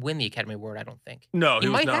 He didn't win the Academy Award, I don't think. No, he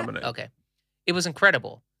was might have. nominated. Okay, it was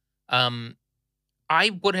incredible.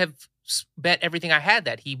 I would have bet everything I had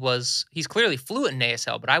that he's clearly fluent in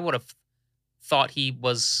ASL, but I would have thought he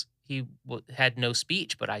had no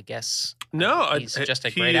speech, but I guess he's just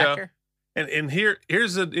a great actor. And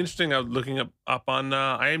here's an interesting. I was looking up on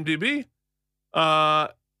IMDb. Yeah,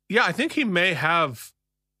 I think he may have.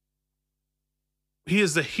 He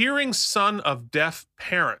is the hearing son of deaf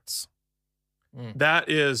parents. That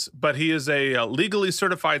is, but he is a legally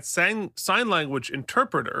certified sign language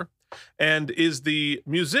interpreter, and is the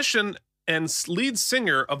musician and lead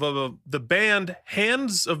singer of the band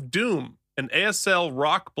Hands of Doom, an ASL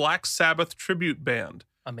rock Black Sabbath tribute band.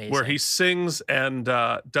 Amazing. Where he sings and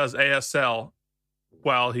does ASL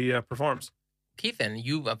while he performs. Keithan,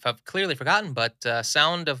 you have clearly forgotten, but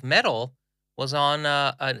Sound of Metal was on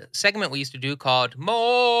a segment we used to do called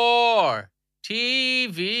More TV.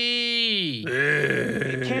 He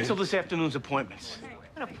canceled this afternoon's appointments.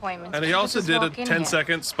 What appointments? And he People also just did a walk in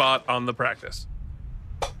 10-second spot on The Practice.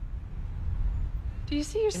 Do you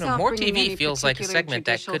see yourself More bringing any TV feels like a particular segment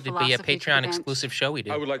that judicial could be a philosophy to the Patreon bench? exclusive show we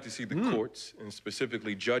do. I would like to see the courts, and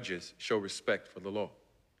specifically judges, show respect for the law.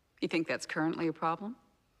 You think that's currently a problem?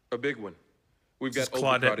 A big one. We've got This is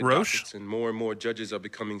Claudette overcrowded Roche? dockets, and more judges are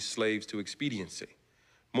becoming slaves to expediency.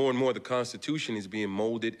 More and more, the Constitution is being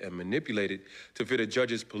molded and manipulated to fit a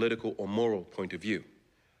judge's political or moral point of view.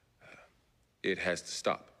 It has to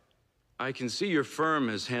stop. I can see your firm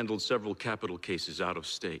has handled several capital cases out of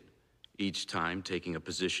state, each time taking a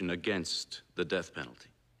position against the death penalty.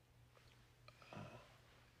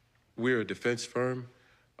 We're a defense firm.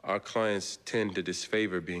 Our clients tend to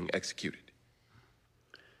disfavor being executed.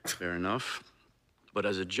 Fair enough. But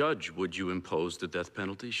as a judge, would you impose the death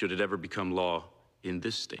penalty should it ever become law in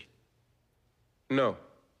this state? No.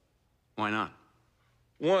 Why not?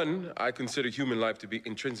 One, I consider human life to be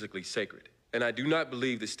intrinsically sacred, and I do not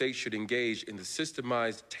believe the state should engage in the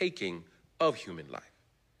systemized taking of human life.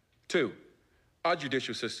 Two, our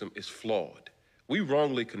judicial system is flawed. We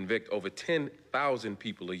wrongly convict over 10,000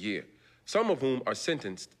 people a year, some of whom are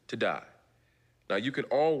sentenced to die. Now, you can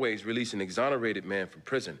always release an exonerated man from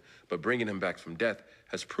prison, but bringing him back from death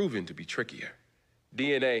has proven to be trickier.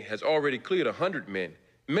 DNA has already cleared 100 men,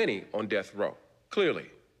 many on death row. Clearly,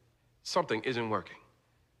 something isn't working.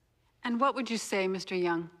 And what would you say, Mr.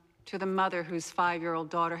 Young, to the mother whose 5-year-old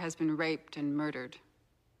daughter has been raped and murdered?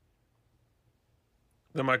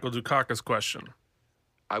 The Michael Dukakis question.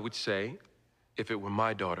 I would say, if it were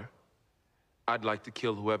my daughter, I'd like to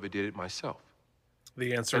kill whoever did it myself.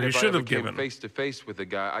 The answer And he if I should ever have came given. face to face with a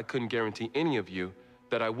guy, I couldn't guarantee any of you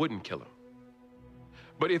that I wouldn't kill him.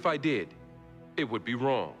 But if I did, it would be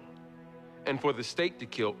wrong. And for the state to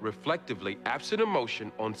kill reflectively, absent emotion,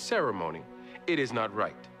 on ceremony, it is not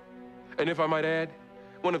right. And if I might add,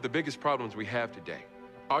 one of the biggest problems we have today,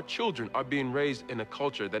 our children are being raised in a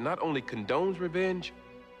culture that not only condones revenge,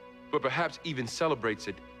 but perhaps even celebrates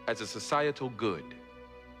it as a societal good.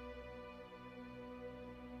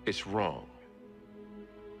 It's wrong.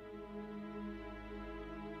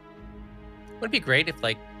 Would it be great if,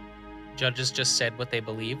 like, judges just said what they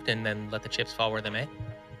believed and then let the chips fall where they may?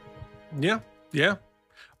 Yeah.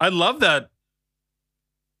 I love that.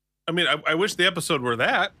 I mean, I wish the episode were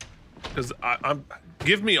that, because I'm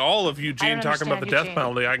give me all of Eugene talking about the death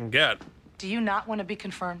penalty I can get. Do you not want to be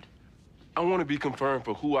confirmed? I want to be confirmed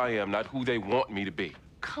for who I am, not who they want me to be.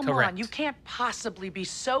 Come on, you can't possibly be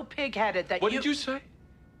so pig-headed that What did you say?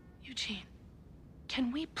 Eugene,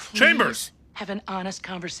 can we please Chambers. have an honest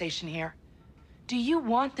conversation here? Do you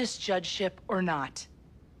want this judgeship or not?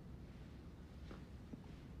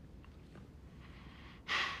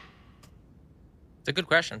 It's a good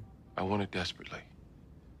question. I want it desperately.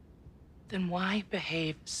 Then why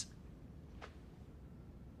behave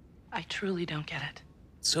I truly don't get it.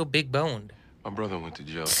 So big-boned. My brother went to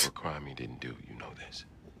jail for a crime he didn't do. You know this.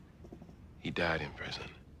 He died in prison.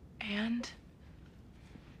 And?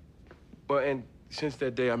 Well, and since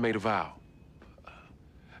that day, I made a vow.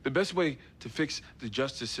 The best way to fix the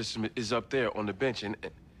justice system is up there on the bench. And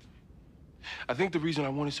I think the reason I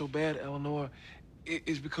want it so bad, Eleanor,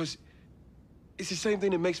 is because it's the same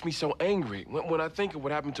thing that makes me so angry. When I think of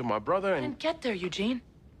what happened to my brother and... Then get there, Eugene.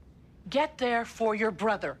 Get there for your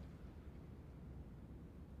brother.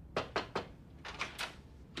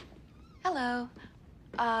 Hello.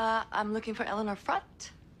 I'm looking for Eleanor Frutt.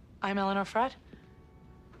 I'm Eleanor Frutt.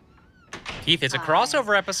 Keith, it's a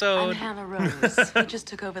crossover episode. I'm Hannah Rose. We just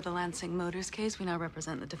took over the Lansing Motors case. We now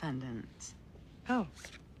represent the defendant. Oh.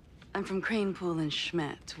 I'm from Crane Pool and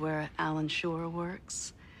Schmidt, where Alan Shore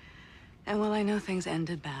works. And well, I know things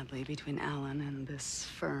ended badly between Alan and this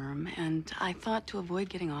firm, and I thought to avoid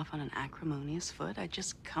getting off on an acrimonious foot, I'd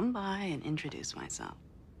just come by and introduce myself.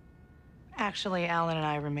 Actually, Alan and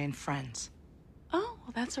I remain friends. Oh,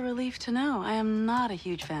 well, that's a relief to know. I am not a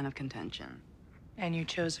huge fan of contention. And you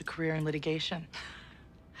chose a career in litigation.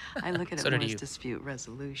 I look at So it did more as you. dispute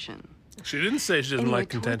resolution. She didn't say she didn't Anyway, like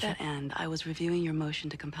contention. Toward that end, I was reviewing your motion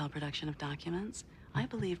to compel production of documents. I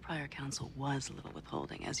believe prior counsel was a little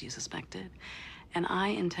withholding, as you suspected, and I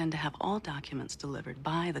intend to have all documents delivered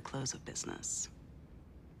by the close of business.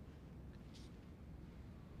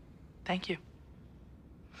 Thank you.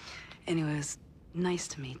 Anyway, it was nice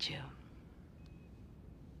to meet you.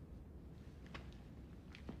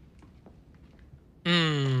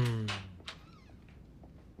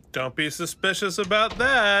 Don't be suspicious about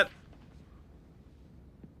that.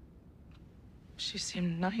 She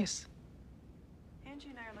seemed nice.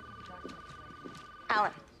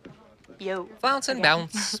 Alan. Yo. Bounce and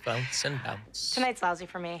bounce, bounce and bounce. Tonight's lousy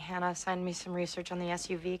for me. Hannah assigned me some research on the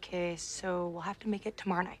SUV case, so we'll have to make it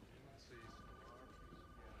tomorrow night.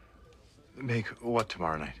 Make what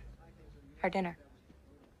tomorrow night? Our dinner.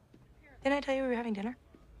 Didn't I tell you we were having dinner?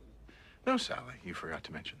 No, Sally, you forgot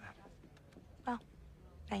to mention that. Well,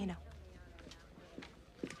 now you know.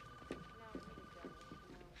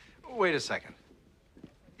 Wait a second.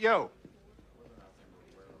 Yo.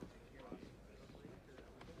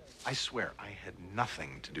 I swear I had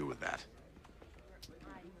nothing to do with that.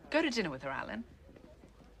 Go to dinner with her, Alan.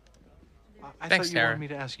 I Thanks, thought you Sarah. wanted me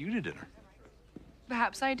to ask you to dinner.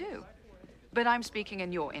 Perhaps I do. But I'm speaking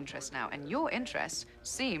in your interest now, and your interests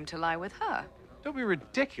seem to lie with her. Don't be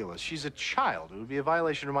ridiculous. She's a child. It would be a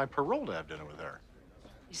violation of my parole to have dinner with her.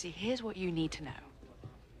 You see, here's what you need to know.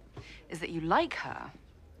 Is that you like her,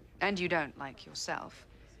 and you don't like yourself.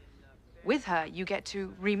 With her, you get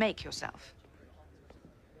to remake yourself.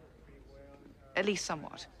 At least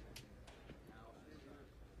somewhat.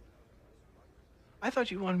 I thought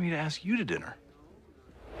you wanted me to ask you to dinner.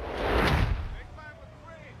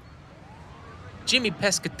 Jimmy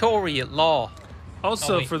Pescatori at law.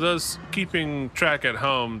 Also, Oh, wait. for those keeping track at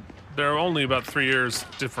home, they're only about 3 years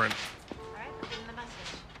different.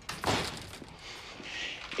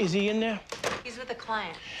 Is he in there? He's with a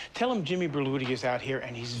client. Tell him Jimmy Berluti is out here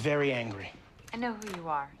and he's very angry. I know who you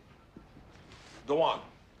are. Go on.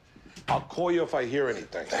 I'll call you if I hear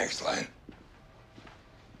anything. Thanks, Len.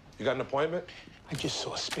 You got an appointment? I just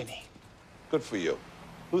saw Spinny. Good for you.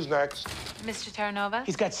 Who's next? Mr. Terranova?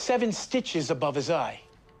 He's got 7 stitches above his eye.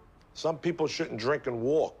 Some people shouldn't drink and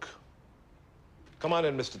walk. Come on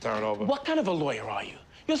in, Mr. Terranova. What kind of a lawyer are you?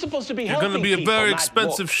 You're supposed to be You're helping going to be a people, very not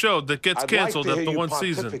expensive walk. show that gets canceled I'd like to after hear one you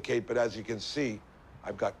season. pontificate, but as you can see,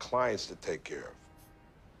 I've got clients to take care of.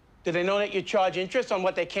 Do they know that you charge interest on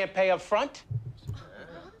what they can't pay up front?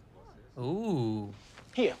 Ooh.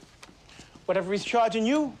 Here, whatever he's charging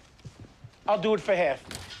you, I'll do it for half.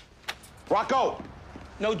 Rocco!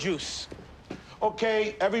 No juice.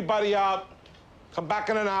 Okay, everybody out. Come back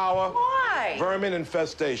in an hour. Why? Vermin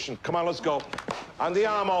infestation. Come on, let's go.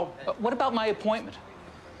 Andiamo. What about my appointment?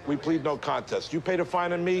 We plead no contest. You pay the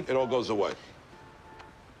fine and me, it all goes away.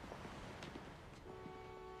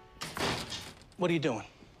 What are you doing?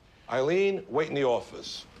 Eileen, wait in the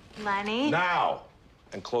office. Lenny? Now!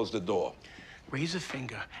 And close the door. Raise a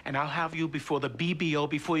finger, and I'll have you before the BBO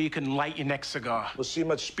before you can light your next cigar. We'll see how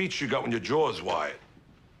much speech you got when your jaw's wired.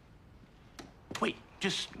 Wait,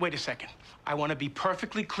 just wait a second. I want to be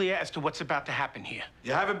perfectly clear as to what's about to happen here.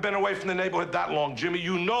 You haven't been away from the neighborhood that long, Jimmy.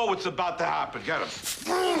 You know what's about to happen. Get him.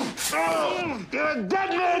 You're a dead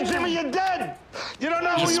man, Jimmy. You're dead. You don't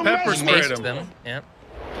know who you pepper messed sprayed with. him. Them. Yep.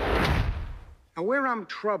 Now, where I'm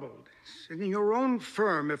troubled is in your own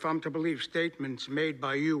firm, if I'm to believe statements made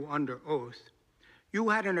by you under oath, you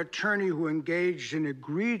had an attorney who engaged in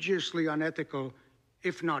egregiously unethical,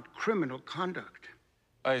 if not criminal, conduct.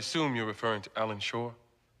 I assume you're referring to Alan Shore?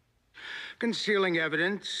 Concealing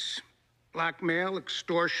evidence, blackmail,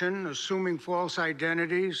 extortion, assuming false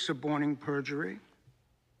identities, suborning perjury.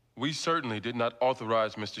 We certainly did not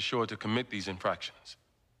authorize Mr. Shore to commit these infractions.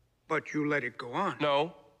 But you let it go on.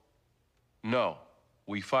 No,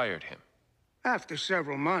 we fired him. After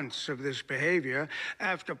several months of this behavior,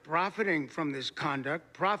 after profiting from this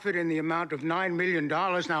conduct, profit in the amount of $9 million.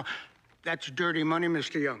 Now, that's dirty money,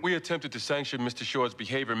 Mr. Young. We attempted to sanction Mr. Shore's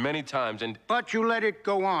behavior many times, and But you let it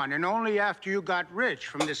go on, and only after you got rich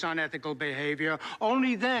from this unethical behavior,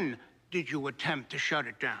 only then did you attempt to shut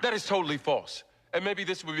it down. that is totally false. And maybe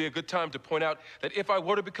this would be a good time to point out that if I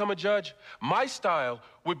were to become a judge, my style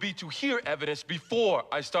would be to hear evidence before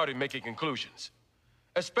I started making conclusions,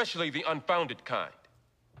 especially the unfounded kind.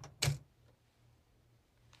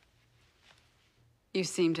 You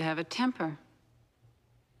seem to have a temper.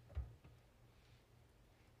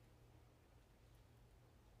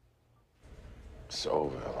 It's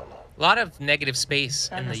over, Eleanor. A lot of negative space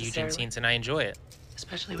Not in the Eugene necessarily. scenes, and I enjoy it.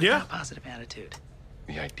 Especially without a positive attitude.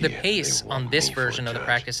 The pace on this version of the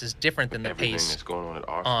practice is different than the Everything pace that's going on at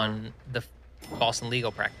our on the Boston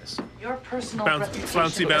legal practice. Your personal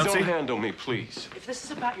Flouncy Don't bouncy. handle me, please. If this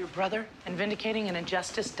is about your brother and vindicating an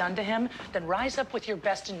injustice done to him, then rise up with your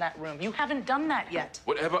best in that room. You haven't done that yet.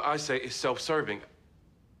 Whatever I say is self-serving.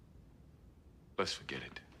 Let's forget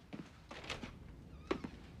it.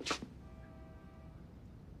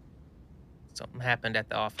 Something happened at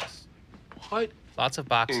the office. What? Lots of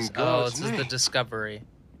boxes. In Oh, God's this is the name. discovery.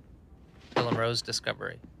 Dylan Rose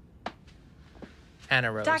discovery.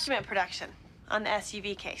 Hannah Rose. Document production on the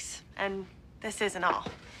SUV case. And this isn't all.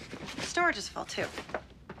 Storage is full, too.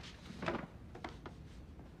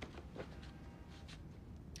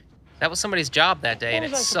 That was somebody's job that day, and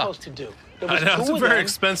it What was I sucked. supposed to do? I know, it's a very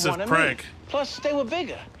expensive One of prank. me. Plus, they were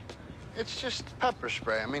bigger. It's just pepper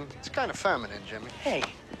spray. I mean, it's kind of feminine, Jimmy. Hey,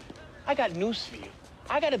 I got news for you.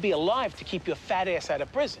 I gotta be alive to keep your fat ass out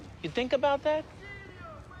of prison. You think about that?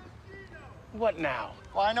 What now?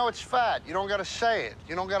 Well, I know it's fat. You don't gotta say it.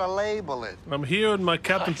 You don't gotta label it. I'm here in my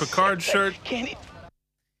Captain Picard shirt.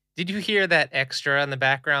 Did you hear that extra in the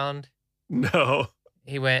background? No.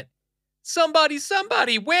 He went,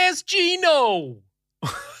 somebody, where's Gino?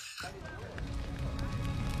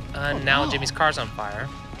 And now Jimmy's car's on fire.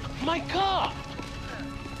 My car!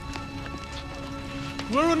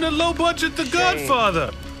 We're on the low budget The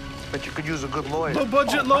Godfather. But you could use a good lawyer. Low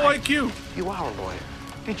budget, low right. IQ. You are a lawyer.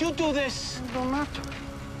 Did you do this? Don't matter.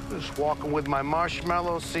 Just walking with my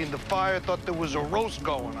marshmallows, seeing the fire, thought there was a roast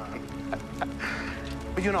going on.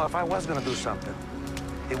 But you know, if I was gonna do something,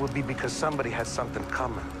 it would be because somebody had something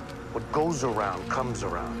coming. What goes around comes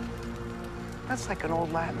around. That's like an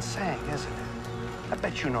old Latin saying, isn't it? I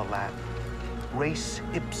bet you know Latin. Res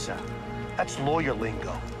ipsa. That's lawyer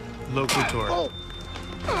lingo. Locutor. Oh.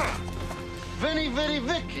 Vinny Vitty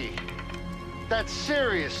Vicky. That's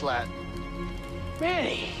serious Latin.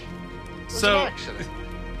 Manny. So,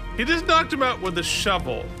 he just knocked him out with a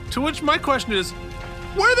shovel. To which my question is,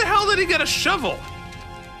 where the hell did he get a shovel?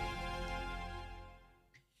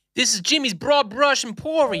 This is Jimmy's Broad Brush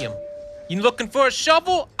Emporium. You looking for a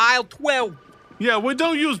shovel? Aisle 12. Yeah, we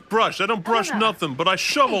don't use brush. I don't brush nothing, but I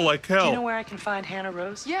shovel like hell. Do you know where I can find Hannah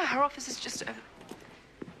Rose? Yeah, her office is just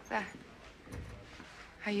there.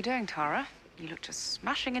 How you doing, Tara? You look just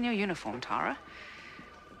smashing in your uniform, Tara.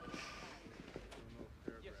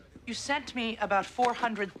 You sent me about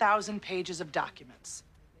 400,000 pages of documents.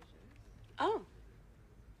 Oh.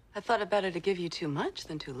 I thought it better to give you too much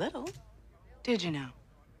than too little. Did you know?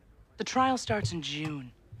 The trial starts in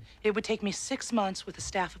June. It would take me 6 months with a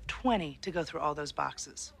staff of 20 to go through all those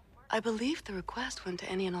boxes. I believe the request went to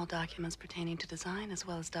any and all documents pertaining to design, as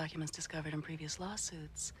well as documents discovered in previous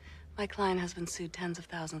lawsuits. My client has been sued tens of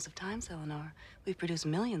thousands of times, Eleanor. We've produced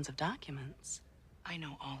millions of documents. I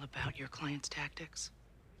know all about your client's tactics.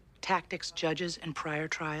 Tactics judges in prior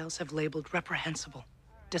trials have labeled reprehensible,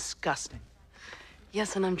 disgusting.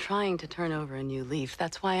 Yes, and I'm trying to turn over a new leaf.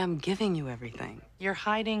 That's why I'm giving you everything. You're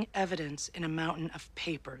hiding evidence in a mountain of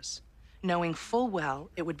papers, knowing full well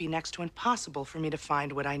it would be next to impossible for me to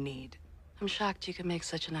find what I need. I'm shocked you could make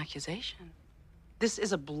such an accusation. This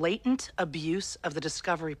is a blatant abuse of the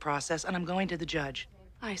discovery process, and I'm going to the judge.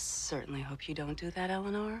 I certainly hope you don't do that,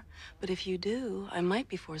 Eleanor. But if you do, I might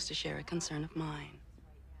be forced to share a concern of mine.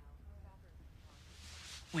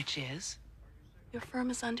 Which is? Your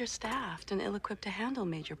firm is understaffed and ill-equipped to handle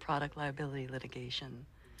major product liability litigation.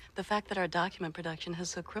 The fact that our document production has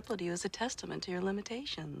so crippled you is a testament to your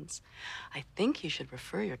limitations. I think you should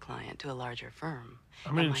refer your client to a larger firm.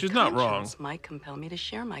 I mean, And my she's not wrong. conscience might compel me to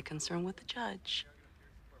share my concern with the judge.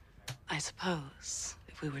 I suppose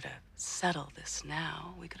if we were to settle this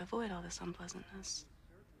now, we could avoid all this unpleasantness.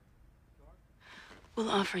 We'll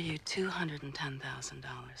offer you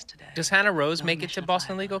 $210,000 today. Does Hannah Rose make it to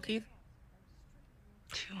Boston Legal, Keith?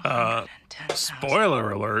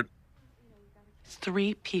 Spoiler alert.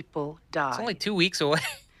 3 people died. It's only 2 weeks away.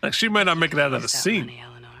 Like, she might not make it out of the Where's that scene. money,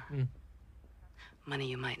 Eleanor? Money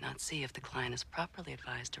you might not see if the client is properly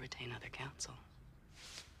advised to retain other counsel.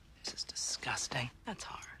 This is disgusting. That's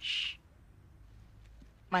harsh.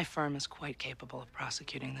 My firm is quite capable of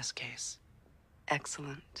prosecuting this case.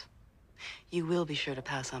 Excellent. You will be sure to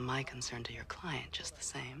pass on my concern to your client just the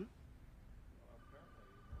same.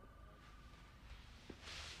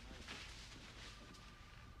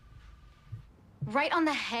 Right on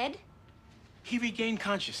the head? He regained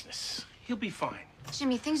consciousness. He'll be fine.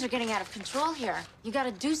 Jimmy, things are getting out of control here. You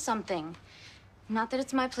gotta do something. Not that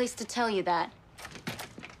it's my place to tell you that.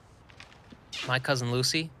 My cousin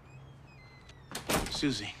Lucy.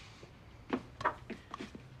 Susie.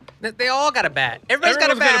 They all got a bat. Everybody's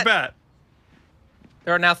got a bat.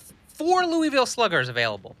 There are now 4 Louisville Sluggers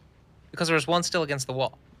available because there was one still against the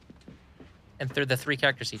wall. And they're the 3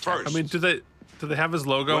 characters each. I mean, do they have his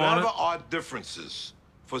logo on it? Whatever our differences,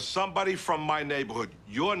 for somebody from my neighborhood,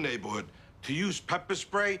 your neighborhood, to use pepper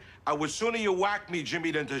spray, I would sooner you whack me, Jimmy,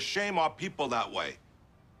 than to shame our people that way.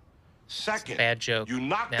 Second, bad joke. You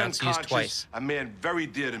knocked Now it's used unconscious twice. a man very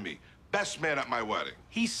dear to me. Best man at my wedding.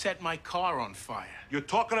 He set my car on fire. You're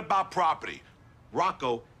talking about property.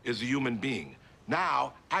 Rocco is a human being.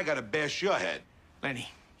 Now, I gotta bash your head. Lenny,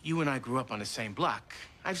 you and I grew up on the same block.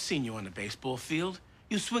 I've seen you on the baseball field.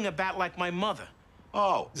 You swing a bat like my mother.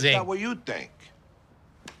 Oh, is that what you think?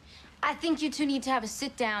 I think you two need to have a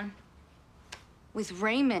sit down with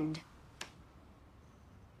Raymond.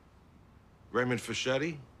 Raymond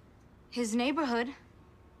Fischetti? His neighborhood.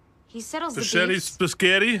 He settles the Fischetti beefs.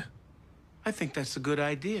 Spaghetti? I think that's a good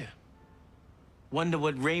idea. Wonder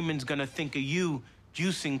what Raymond's gonna think of you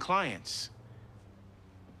juicing clients.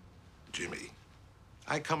 Jimmy,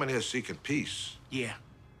 I come in here seeking peace. Yeah.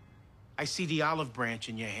 I see the olive branch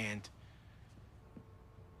in your hand.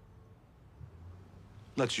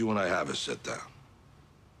 Let's you and I have a sit down.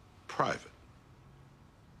 Private.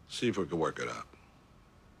 See if we can work it out.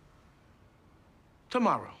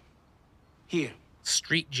 Tomorrow. Here.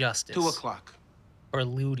 Street Justice. 2 o'clock. Or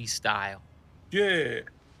Louis style. Yeah,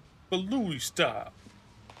 the Louis style.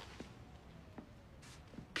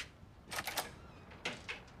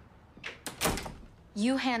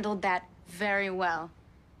 You handled that very well.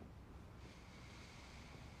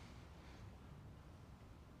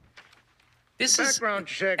 This is background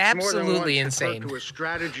checks absolutely more than once insane. refer to a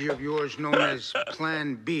strategy of yours known as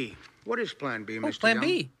Plan B. What is Plan B, Mr. Plan Young?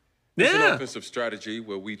 B. It's an offensive strategy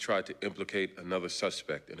where we try to implicate another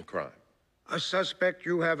suspect in a crime. A suspect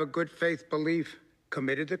you have a good faith belief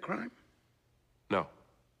committed the crime? No.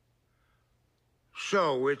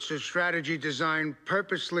 So it's a strategy designed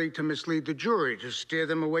purposely to mislead the jury, to steer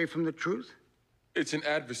them away from the truth? It's an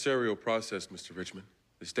adversarial process, Mr. Richmond.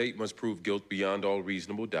 The state must prove guilt beyond all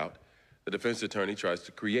reasonable doubt. The defense attorney tries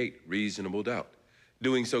to create reasonable doubt,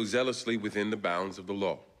 doing so zealously within the bounds of the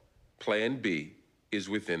law. Plan B is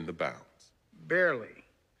within the bounds. Barely.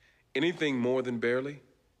 Anything more than barely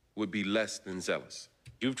would be less than zealous.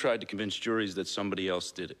 You've tried to convince juries that somebody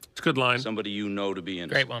else did it. It's a good line. Somebody you know to be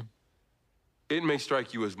innocent. Great one. It may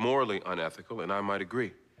strike you as morally unethical, and I might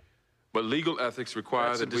agree. But legal ethics require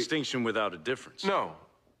That's a that distinction without a difference. No,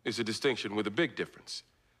 it's a distinction with a big difference.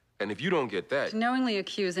 And if you don't get that... To knowingly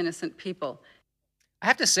accuse innocent people. I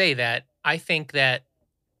have to say that I think that,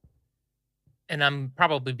 and I'm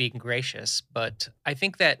probably being gracious, but I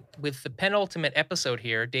think that with the penultimate episode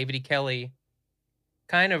here, David E. Kelley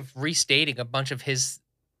kind of restating a bunch of his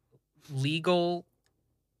legal,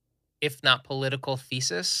 if not political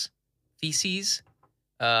theses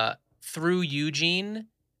through Eugene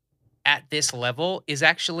at this level is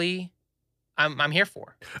actually I'm here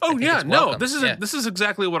for. Oh yeah, no, this is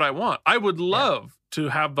exactly what I want. I would love to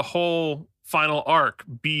have the whole final arc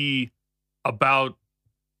be about,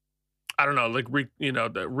 I don't know, like the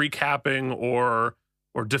recapping or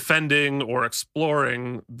defending or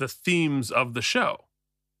exploring the themes of the show.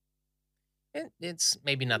 It's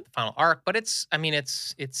maybe not the final arc, but it's in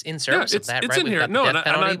service of that, it's right? in We've here. got the No, death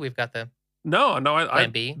penalty, we've got the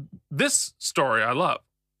Plan B. This story I love.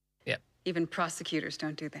 Yeah. Even prosecutors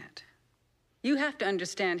don't do that. You have to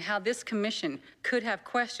understand how this commission could have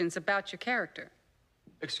questions about your character.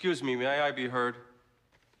 Excuse me, may I be heard?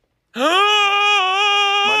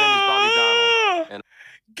 My name is Bobby Donald, and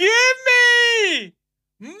give me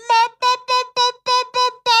Bobby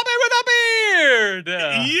with a beard.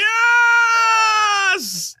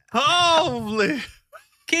 Yes! Holy.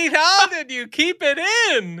 Keith, how did you keep it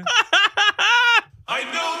in? I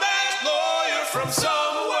know that lawyer from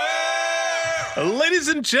somewhere. Ladies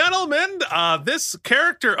and gentlemen, this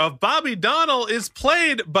character of Bobby Donnell is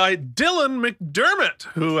played by Dylan McDermott,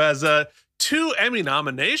 who has 2 Emmy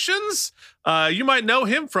nominations. You might know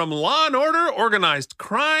him from Law and Order, Organized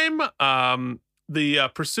Crime, The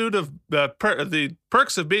Pursuit of the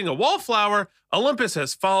Perks of Being a Wallflower, Olympus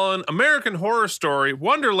Has Fallen, American Horror Story,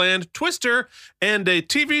 Wonderland, Twister, and a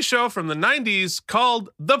TV show from the 90s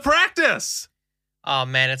called The Practice. Oh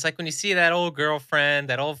man, it's like when you see that old girlfriend,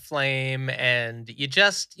 that old flame, and you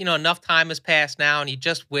just, enough time has passed now and you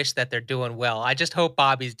just wish that they're doing well. I just hope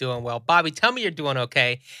Bobby's doing well. Bobby, tell me you're doing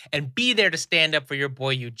okay and be there to stand up for your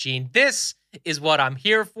boy Eugene. This is what I'm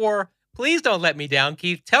here for. Please don't let me down,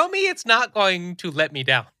 Keith. Tell me it's not going to let me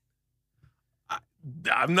down.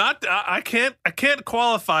 I'm not. I can't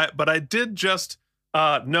qualify it, but I did just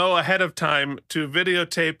know ahead of time to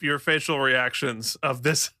videotape your facial reactions of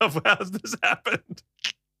how this happened.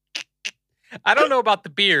 I don't know about the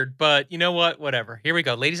beard, but you know what? Whatever. Here we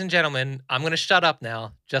go. Ladies and gentlemen, I'm going to shut up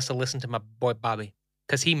now just to listen to my boy Bobby,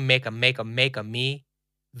 because he make me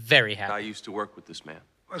very happy. I used to work with this man.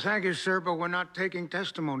 Well, thank you, sir, but we're not taking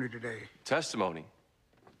testimony today. Testimony?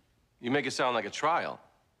 You make it sound like a trial.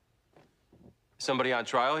 Somebody on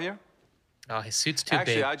trial here? Oh, his suit's too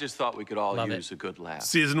Actually, big. I just thought we could all Love use a good laugh.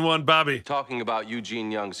 Season 1, Bobby. Talking about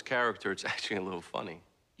Eugene Young's character, it's actually a little funny.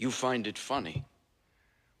 You find it funny?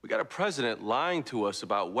 We got a president lying to us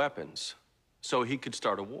about weapons so he could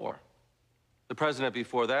start a war. The president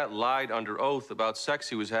before that lied under oath about sex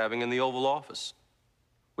he was having in the Oval Office.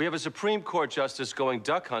 We have a Supreme Court justice going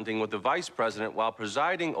duck hunting with the vice president while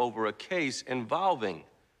presiding over a case involving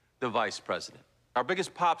the vice president. Our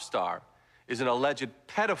biggest pop star is an alleged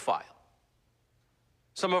pedophile.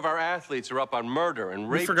 Some of our athletes are up on murder and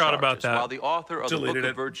rape forgot charges, about that. while the author of Deleted the Book it.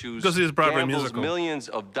 of Virtues Go see his Broadway gambles musical. millions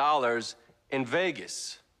of dollars in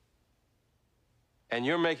Vegas. And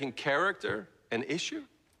you're making character an issue?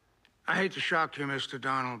 I hate to shock you, Mr.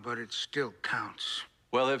 Donald, but it still counts.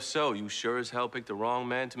 Well, if so, you sure as hell picked the wrong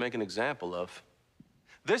man to make an example of.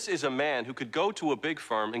 This is a man who could go to a big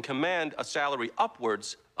firm and command a salary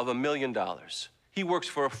upwards of $1 million. He works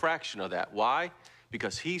for a fraction of that. Why?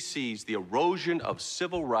 Because he sees the erosion of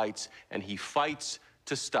civil rights and he fights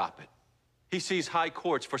to stop it. He sees high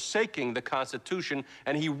courts forsaking the Constitution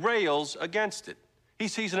and he rails against it. He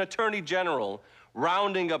sees an attorney general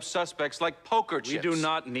rounding up suspects like poker chips. We do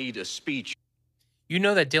not need a speech. You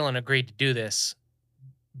know that Dylan agreed to do this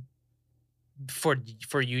for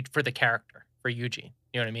the character, for Eugene.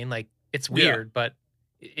 You know what I mean? Like, it's weird, but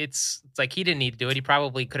it's like he didn't need to do it. He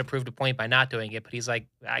probably could have proved a point by not doing it, but he's like,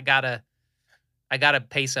 I gotta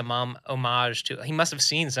pay some homage to. He must have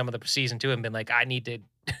seen some of the season 2 and been like, we need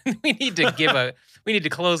to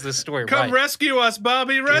close this story. Come right. rescue us,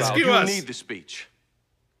 Bobby. Rescue us. You need the speech.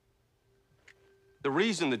 The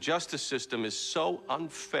reason the justice system is so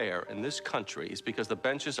unfair in this country is because the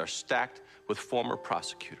benches are stacked with former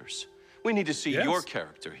prosecutors. We need to see your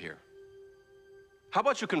character here. How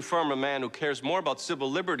about you confirm a man who cares more about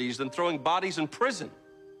civil liberties than throwing bodies in prison?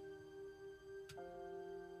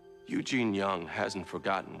 Eugene Young hasn't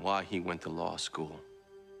forgotten why he went to law school.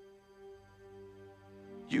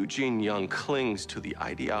 Eugene Young clings to the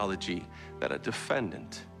ideology that a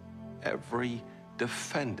defendant, every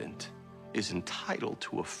defendant, is entitled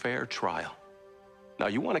to a fair trial. Now,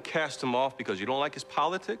 you want to cast him off because you don't like his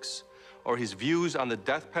politics or his views on the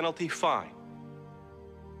death penalty? Fine.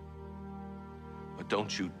 But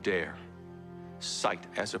don't you dare cite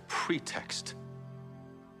as a pretext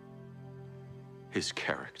his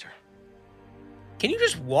character. Can you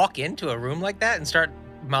just walk into a room like that and start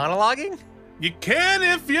monologuing? You can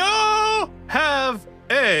if you have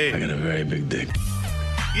a... I got a very big dick.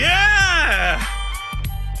 Yeah!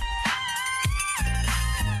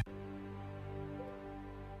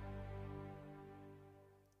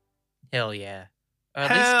 Hell yeah.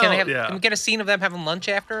 At least can we get a scene of them having lunch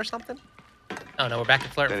after or something? Oh no, we're back to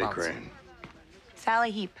Flirt Eddie Fonts. Crane.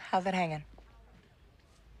 Sally Heap, how's it hanging?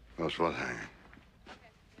 What's what hanging?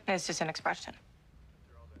 It's just an expression.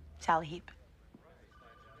 Sally Heap.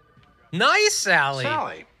 Nice, Sally.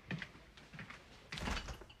 Sally.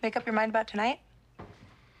 Make up your mind about tonight?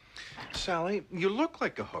 Sally, you look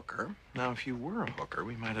like a hooker. Now, if you were a hooker,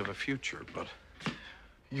 we might have a future, but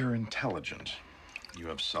you're intelligent. You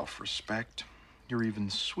have self-respect. You're even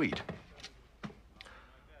sweet.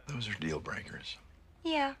 Those are deal breakers.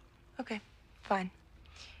 Yeah, okay, fine.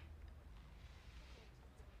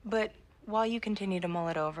 But while you continue to mull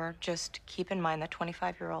it over, just keep in mind that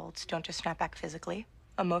 25-year-olds don't just snap back physically.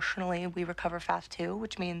 Emotionally, we recover fast too,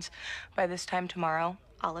 which means by this time tomorrow,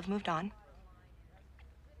 I'll have moved on.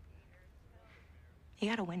 You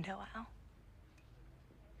got a window, Al.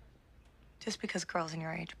 Just because girls in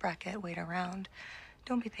your age bracket wait around,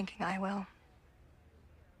 don't be thinking I will.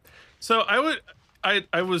 So I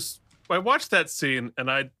watched that scene and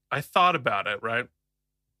I thought about it, right?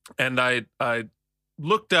 And I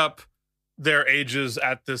looked up their ages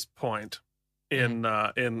at this point in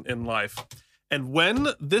life. And when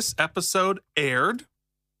this episode aired,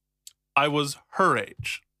 I was her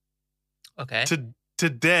age. Okay.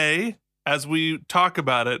 Today, as we talk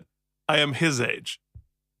about it, I am his age.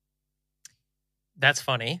 That's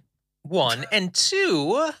funny. One. And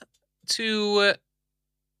two, to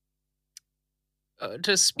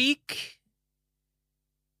speak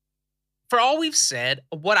for all we've said,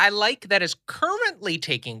 what I like that is currently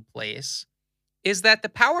taking place is that the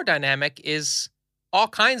power dynamic is all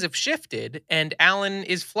kinds have shifted, and Alan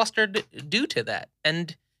is flustered due to that.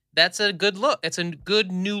 And that's a good look. It's a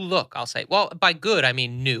good new look, I'll say. Well, by good, I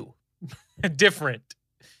mean new. Different.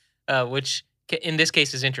 Which, in this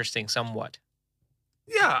case, is interesting somewhat.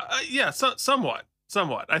 Yeah, somewhat.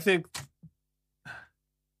 I think...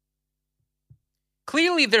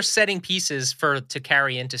 Clearly, they're setting pieces to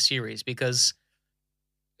carry into series because,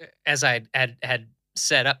 as I had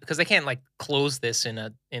set up, because they can't, like, close this in...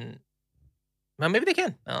 Well, maybe they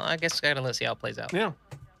can. Well, I guess I gotta see how it plays out. Yeah.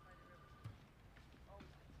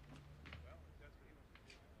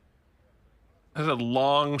 There's a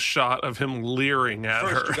long shot of him leering at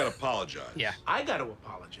her. First, you gotta apologize. Yeah. I got to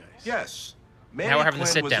apologize. Yes. Now we're having the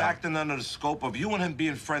Quinn sit was down. acting under the scope of you and him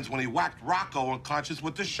being friends when he whacked Rocco unconscious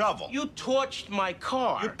with the shovel. You torched my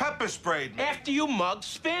car. You pepper sprayed me. After you mugged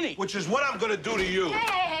Spinny. Which is what I'm gonna do to you.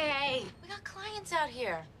 Hey. We got clients out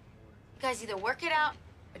here. You guys either work it out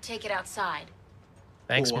or take it outside.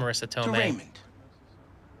 Thanks, Or Marissa to Tomei. Raymond.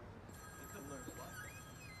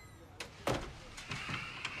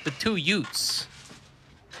 The two Utes.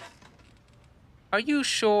 Are you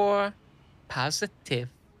sure? Positive.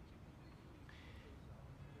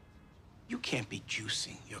 You can't be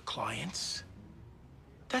juicing your clients.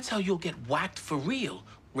 That's how you'll get whacked for real.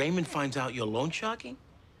 Raymond finds out you're loan sharking?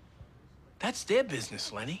 That's their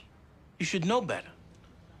business, Lenny. You should know better.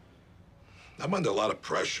 I'm under a lot of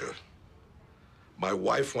pressure. My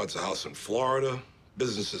wife wants a house in Florida.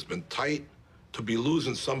 Business has been tight. To be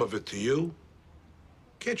losing some of it to you?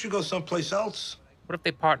 Can't you go someplace else? What if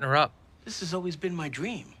they partner up? This has always been my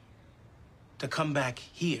dream. To come back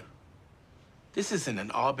here. This isn't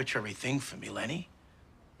an arbitrary thing for me, Lenny.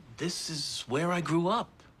 This is where I grew up.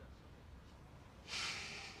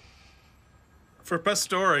 For Best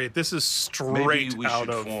Story, this is straight out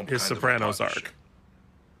of his Sopranos arc.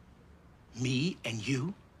 Me and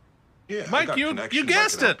you? Yeah, Mike, I got you connections.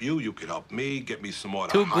 guessed I can help it. You could help me, get me some more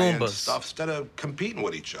of Two the high-end Goombas. stuff instead of competing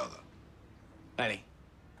with each other. Lenny,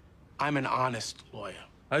 I'm an honest lawyer.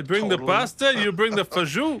 I bring the Totally. pasta, you bring the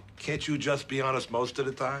fajou. Can't you just be honest most of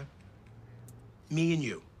the time? Me and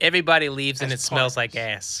you. Everybody leaves and As it smells like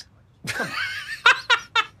ass.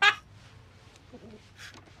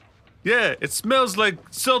 Yeah, it smells like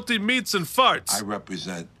salty meats and farts. I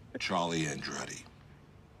represent Charlie Andretti.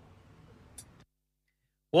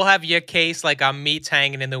 We'll have your case like our meat's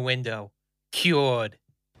hanging in the window. Cured.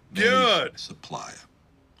 Good. Supplier.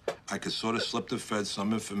 I could sort of slip the Fed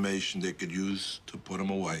some information they could use to put him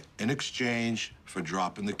away in exchange for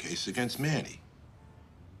dropping the case against Manny.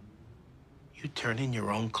 You turn in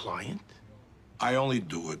your own client? I only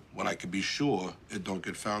do it when I can be sure it don't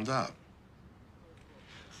get found out.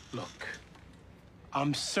 Look,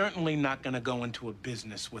 I'm certainly not going to go into a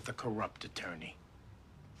business with a corrupt attorney.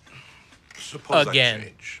 Suppose Again. I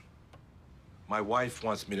change. My wife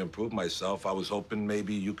wants me to improve myself. I was hoping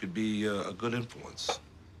maybe you could be a good influence.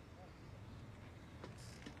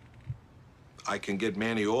 I can get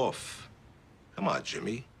Manny off. Come on,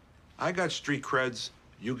 Jimmy. I got street creds.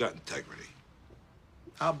 You got integrity.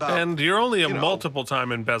 How about And you're only a you know,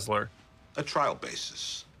 multiple-time embezzler. a trial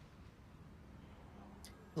basis?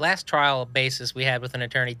 Last trial basis we had with an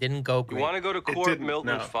attorney didn't go You great. want to go to court, didn't,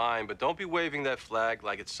 Milton, no. fine, but don't be waving that flag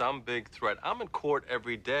like it's some big threat. I'm in court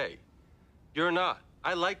every day. You're not.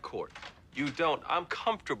 I like court. You don't. I'm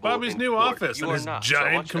comfortable Bobby's in new court. office You and are his not. So I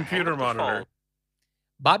giant want you to hang computer up the monitor. phone.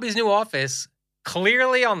 Bobby's new office,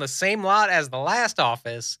 clearly on the same lot as the last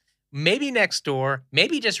office, maybe next door,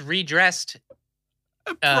 maybe just redressed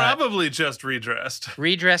Probably just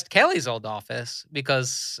redressed. Kelly's old office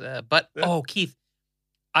because, oh, Keith,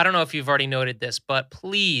 I don't know if you've already noted this, but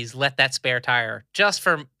please let that spare tire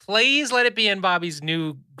please let it be in Bobby's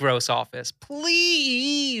new gross office.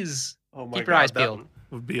 Please. Oh my Keep your God, eyes that peeled.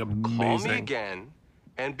 would be Call me amazing. again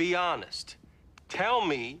and be honest. Tell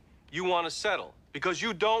me you want to settle because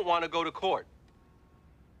you don't want to go to court.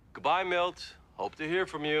 Goodbye, Milt. Hope to hear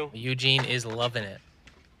from you. Eugene is loving it.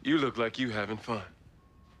 You look like you having fun.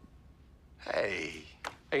 Hey.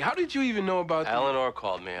 Hey, how did you even know about Eleanor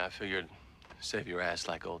called me. I figured save your ass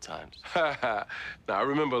like old times. Now, I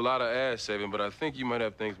remember a lot of ass saving, but I think you might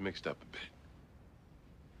have things mixed up a bit.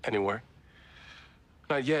 Anywhere?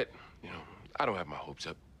 Not yet. You know, I don't have my hopes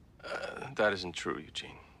up. That isn't true,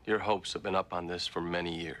 Eugene. Your hopes have been up on this for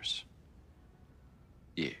many years.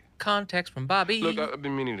 Yeah. Context from Bobby. Look, I've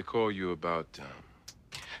been meaning to call you about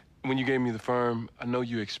when you gave me the firm. I know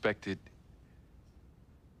you expected.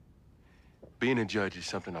 Being a judge is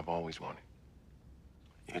something I've always wanted.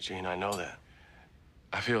 Eugene, I know that.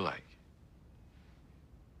 I feel like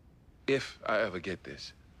if I ever get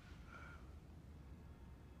this,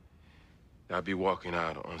 I'd be walking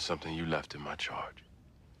out on something you left in my charge.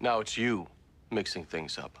 Now it's you mixing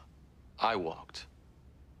things up. I walked.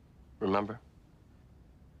 Remember?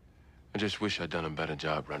 I just wish I'd done a better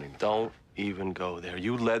job running the firm. Don't even go there.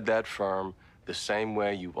 You led that firm the same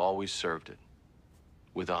way you've always served it.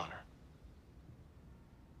 With honor.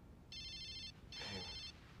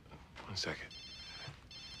 One second.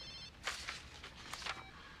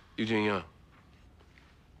 Eugene Young.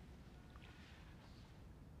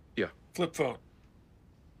 Yeah. Flip phone.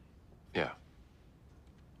 Yeah.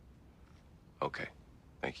 Okay.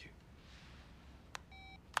 Thank you.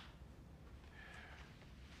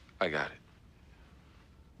 I got it.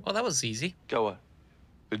 Well, that was easy. Go what?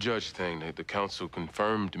 The judge thing, the counsel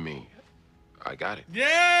confirmed me. I got it.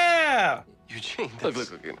 Yeah! Eugene, look,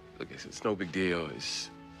 it's no big deal.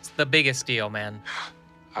 It's the biggest deal, man.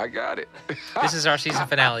 I got it. This is our season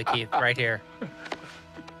finale, Keith, right here.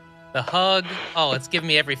 The hug. Oh, it's giving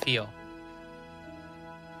me every feel.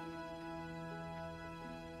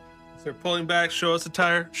 So they're pulling back. Show us a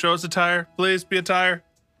tire. Show us a tire. Please be a tire.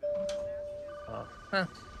 Huh.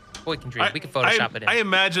 Boy can dream. We can Photoshop it in. I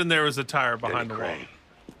imagine there was a tire behind the wall.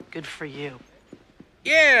 Good for you.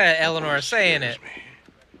 Yeah, Eleanor saying it.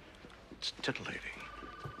 It's titillating.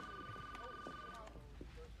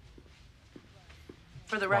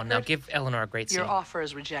 For the Come on, record, now give Eleanor a great scene. your offer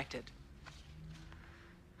is rejected.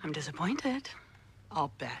 I'm disappointed.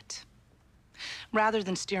 I'll bet. Rather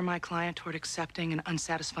than steer my client toward accepting an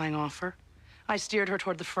unsatisfying offer, I steered her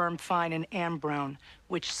toward the firm Fine and Ambrone,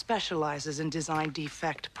 which specializes in design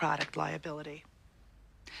defect product liability.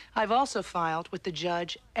 I've also filed with the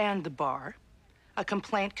judge and the bar a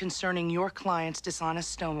complaint concerning your client's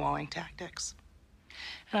dishonest stonewalling tactics.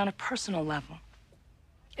 And on a personal level,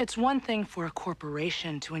 it's one thing for a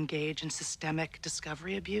corporation to engage in systemic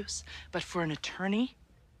discovery abuse, but for an attorney,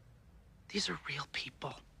 these are real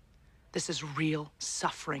people. This is real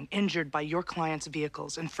suffering injured by your client's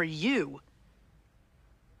vehicles, and for you,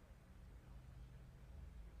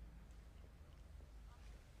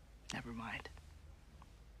 never mind.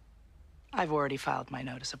 I've already filed my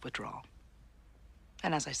notice of withdrawal.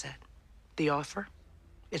 And as I said, the offer,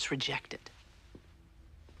 it's rejected.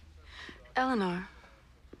 Eleanor.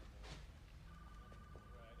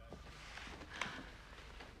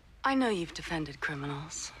 I know you've defended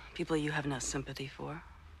criminals, people you have no sympathy for.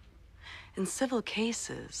 In civil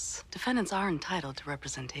cases, defendants are entitled to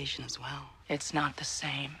representation as well. It's not the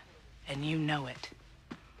same, and you know it.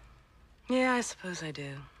 Yeah, I suppose I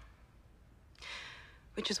do.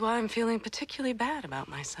 Which is why I'm feeling particularly bad about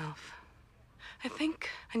myself. I think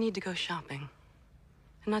I need to go shopping.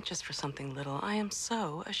 And not just for something little. I am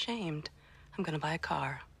so ashamed. I'm gonna buy a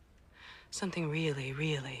car. Something really,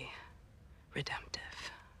 really redemptive.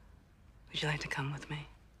 Would you like to come with me?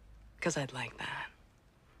 Because I'd like that.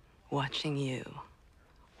 Watching you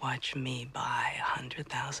watch me buy a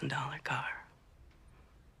 $100,000 car.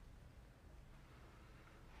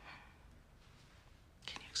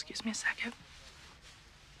 Can you excuse me a second?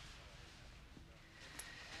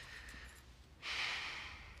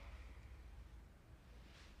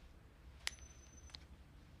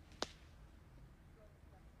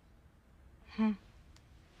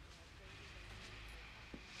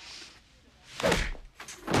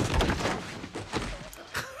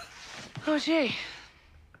 Oh, gee.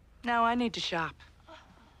 Now I need to shop.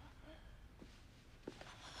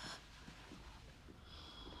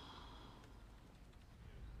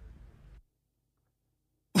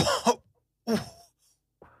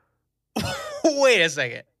 Wait a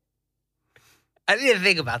second. I need to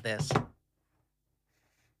think about this.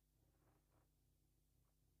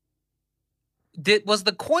 Was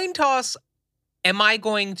the coin toss, am I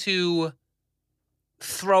going to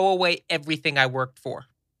throw away everything I worked for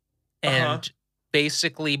and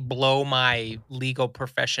basically blow my legal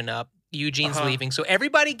profession up? Eugene's leaving. So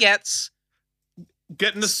everybody gets...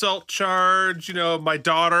 Get an assault charge, you know, my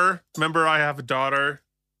daughter. Remember, I have a daughter.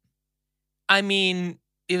 I mean,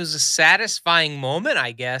 it was a satisfying moment,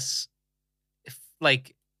 I guess.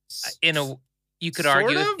 Like, you could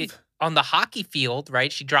argue on the hockey field,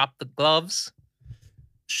 right? She dropped the gloves.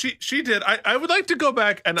 She did. I would like to go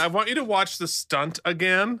back and I want you to watch the stunt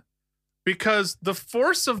again because the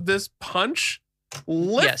force of this punch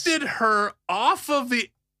lifted her off of the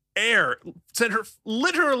air, sent her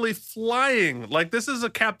literally flying. Like this is a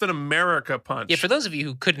Captain America punch. Yeah, for those of you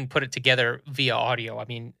who couldn't put it together via audio, I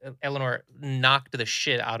mean, Eleanor knocked the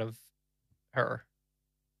shit out of her.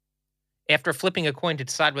 After flipping a coin to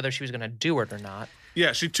decide whether she was going to do it or not.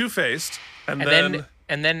 Yeah, she two-faced.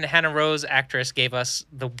 And then Hannah Rose, actress, gave us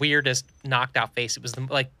the weirdest knocked out face. It was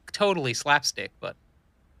like totally slapstick, but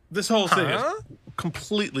this whole thing is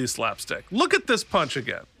completely slapstick. Look at this punch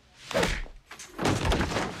again.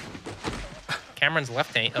 Cameron's a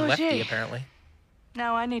lefty, apparently.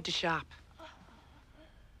 Now I need to shop.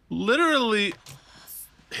 Literally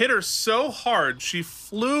hit her so hard, she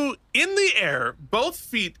flew in the air, both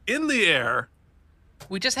feet in the air.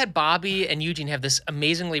 We just had Bobby and Eugene have this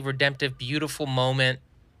amazingly redemptive, beautiful moment.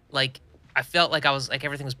 Like, I felt like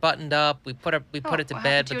everything was buttoned up. We put it to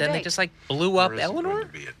bed, but then they just like blew up Eleanor.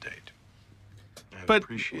 But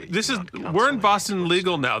we're in Boston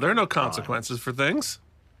legal now. There are no consequences for things.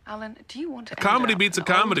 Alan, do you want to? A comedy beat's a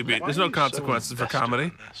comedy beat. There's no consequences for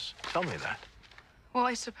comedy. Tell me that. Well,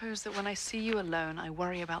 I suppose that when I see you alone, I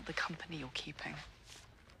worry about the company you're keeping.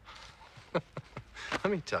 Let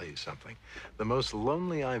me tell you something. The most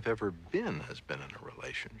lonely I've ever been has been in a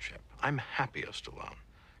relationship. I'm happiest alone.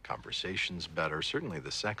 Conversation's better. Certainly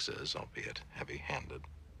the sex is, albeit heavy-handed.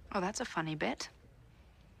 Oh, that's a funny bit.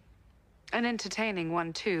 An entertaining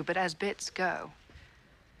one, too, but as bits go,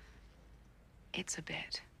 it's a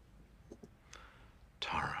bit.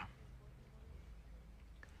 Tara,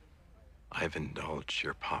 I've indulged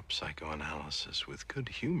your pop psychoanalysis with good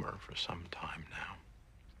humor for some time now.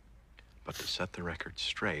 But to set the record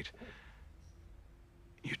straight,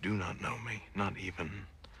 you do not know me, not even,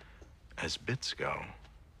 as bits go,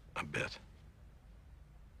 a bit.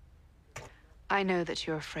 I know that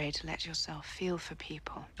you're afraid to let yourself feel for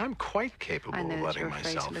people. I'm quite capable I know of that letting you're afraid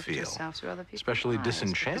myself to look at feel. yourself through other people's Especially eyes, because you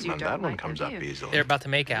disenchantment. don't That one like comes their up view. easily. They're about to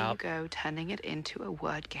make There out. you go, turning it into a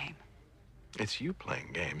word game. It's you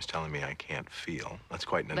playing games, telling me I can't feel. That's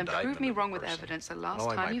quite an Then indictment. prove me wrong with evidence the last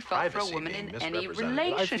Only my time you felt for a privacy woman being in any misrepresented.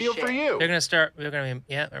 relationship. I feel for you. They're gonna start. They're gonna be.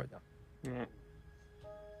 Yeah, there we go.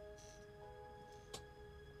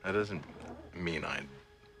 That doesn't mean I'd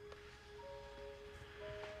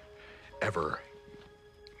ever.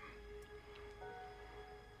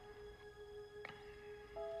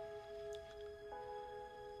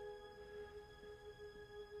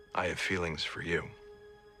 I have feelings for you.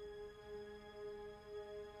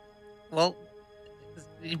 Well,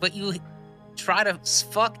 but you try to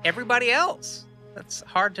fuck everybody else. That's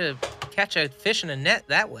hard to catch a fish in a net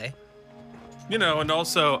that way. You know, and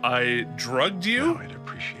also I drugged you. No, I'd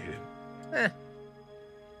appreciate it.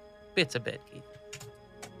 Bits a bit, Keith.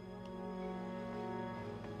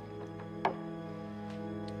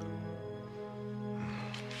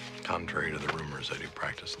 Contrary to the rumors, I do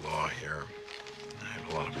practice law here. I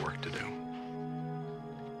have a lot of work to do.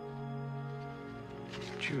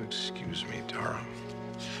 Would you excuse me, Tara?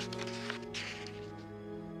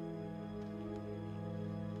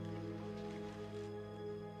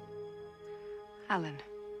 Alan.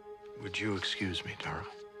 Would you excuse me, Tara?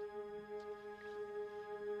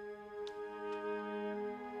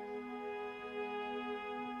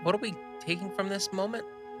 What are we taking from this moment?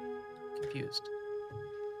 Confused.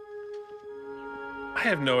 I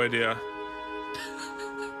have no idea.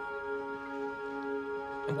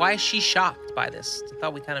 And why is she shocked by this? I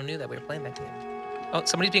thought we kind of knew that we were playing that game. Oh,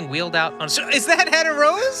 somebody's being wheeled out on. Is that Hannah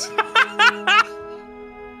Rose?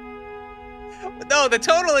 No, the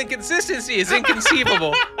total inconsistency is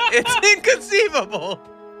inconceivable. It's inconceivable.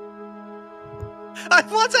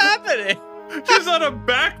 What's happening? She's on a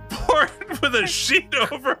backboard with a sheet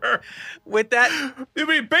over her. With that, I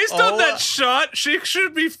mean, based on that shot, she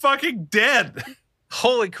should be fucking dead.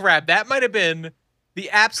 Holy crap! That might have been my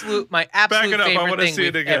absolute Back it up. I favorite wanna thing see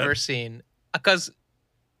it we've again. ever seen. Because,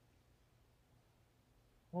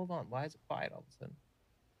 hold on, why is it quiet all of a sudden?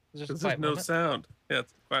 There's just a There's quiet no moment. sound. Yeah,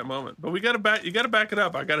 it's a quiet moment. But we gotta back. You gotta back it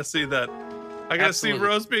up. I gotta see that. I gotta Absolutely. see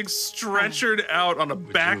Rose being stretchered out on a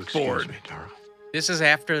backboard. This is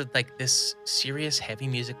after like this serious heavy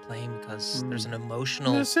music playing because there's an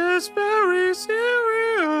emotional. This is very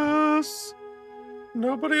serious.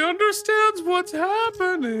 Nobody understands what's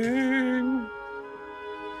happening.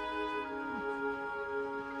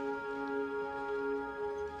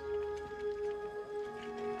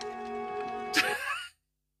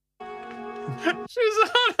 She's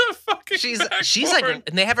on a fucking She's backboard. like,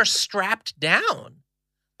 and they have her strapped down.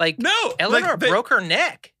 Like No, Eleanor like, they- broke her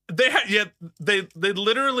neck. They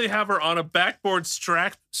literally have her on a backboard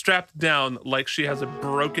strapped down like she has a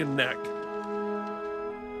broken neck.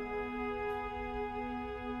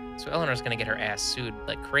 So Eleanor's gonna get her ass sued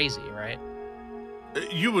like crazy, right?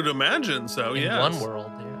 You would imagine so. In yes. one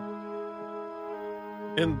world,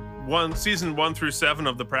 yeah. In season 1 through 7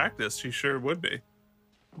 of The Practice, she sure would be.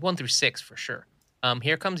 1 through 6 for sure.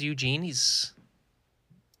 Here comes Eugene. I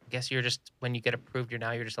guess you're just when you get approved, you're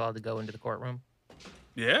just allowed to go into the courtroom.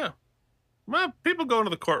 Yeah. Well, people go into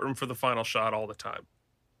the courtroom for the final shot all the time.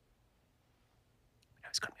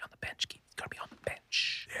 He's gonna be on the bench, Keith. He's gonna be on the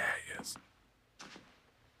bench. Yeah, he is.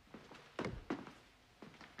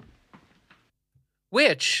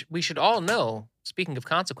 Which we should all know, speaking of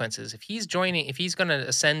consequences, if he's going to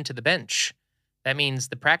ascend to the bench, that means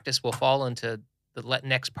the practice will fall into the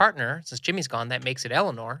next partner. Since Jimmy's gone, that makes it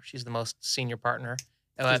Eleanor. She's the most senior partner.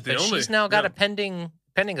 She's now got a pending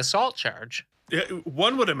assault charge. Yeah,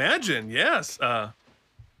 one would imagine, yes.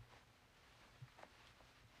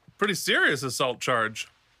 Pretty serious assault charge.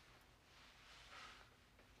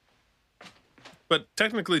 But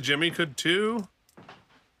technically Jimmy could too.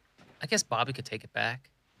 I guess Bobby could take it back.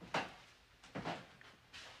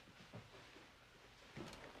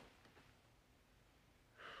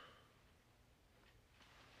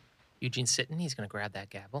 Eugene's sitting. He's going to grab that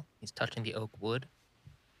gavel. He's touching the oak wood.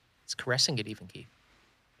 He's caressing it even, Keith.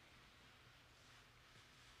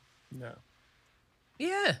 No.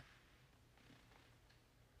 Yeah.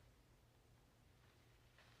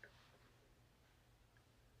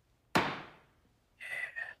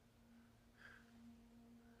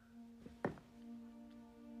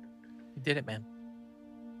 You did it, man.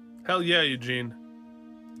 Hell yeah, Eugene.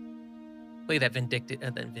 Play that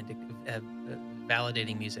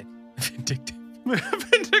validating music. Vindictive.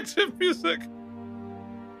 Vindictive music.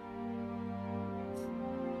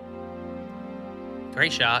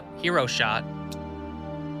 Great shot. Hero shot.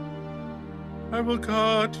 I will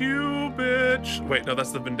cut you, bitch. Wait, no,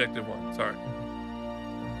 that's the vindictive one. Sorry.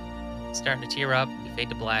 Starting to tear up. We fade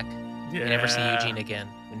to black. Yeah. We never see Eugene again.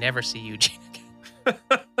 We never see Eugene again.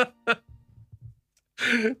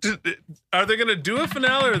 Are they going to do a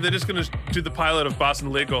finale, or are they just going to do the pilot of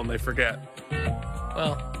Boston Legal and they forget?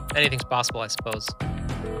 Well, anything's possible, I suppose.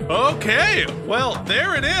 Okay, well,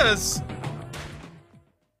 there it is.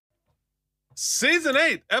 Season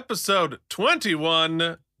 8, episode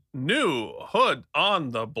 21, New Hood on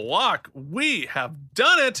the Block. We have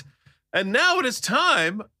done it, and now it is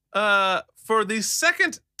time for the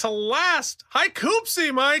second to last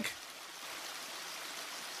Haikoopsie, Mike.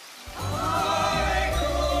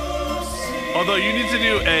 Although you need to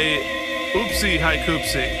do a oopsie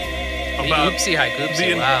Haikoopsie. About oopsie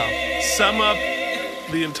Haikoopsie, wow. Sum up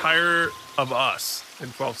the entire of us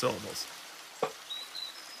in 12 syllables.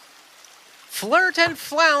 Flirt and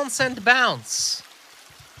flounce and bounce.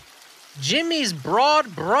 Jimmy's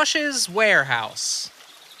Broad Brushes Warehouse.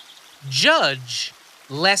 Judge,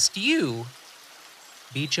 lest you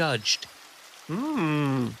be judged.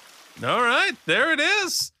 All right, there it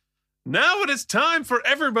is. Now it is time for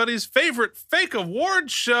everybody's favorite fake award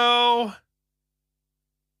show.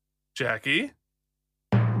 Jackie.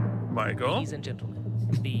 Michael. Ladies and gentlemen,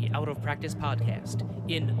 the Out of Practice podcast,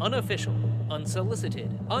 in unofficial, unsolicited,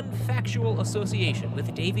 unfactual association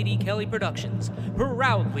with David E. Kelly Productions,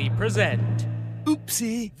 proudly present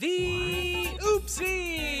Oopsie. The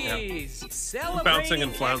Oopsies! Yeah. Celebrating Bouncing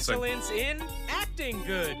and flouncing. excellence in acting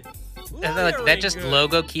good. That just good,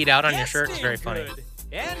 logo keyed out on your shirt is very funny. good,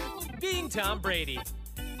 and being Tom Brady.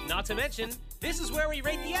 Not to mention, this is where we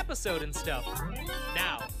rate the episode and stuff.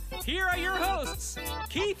 Now, here are your hosts,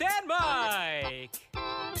 Keith and Mike.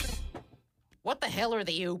 What the hell are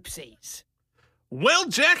the Oopsies? Well,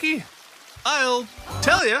 Jackie, I'll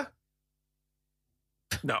tell you.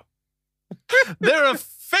 No. They're a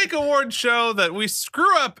fake award show that we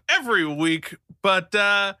screw up every week, but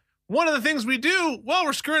one of the things we do while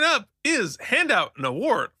we're screwing up is hand out an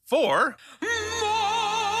award for...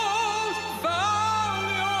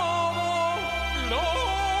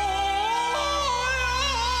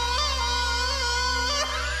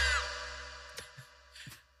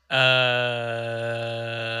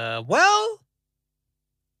 Well,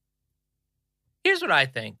 here's what I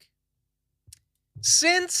think.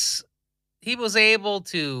 Since he was able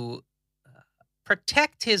to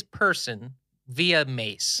protect his person via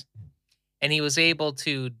mace, and he was able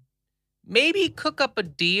to maybe cook up a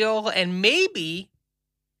deal, and maybe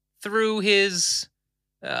through his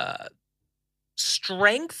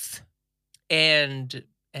strength and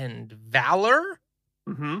valor,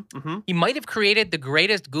 he might have created the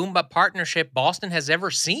greatest Goomba partnership Boston has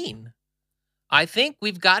ever seen. I think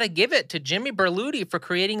we've got to give it to Jimmy Berluti for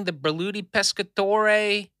creating the Berluti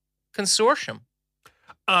Pescatore Consortium.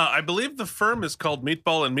 I believe the firm is called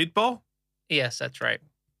Meatball and Meatball. Yes, that's right.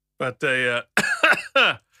 But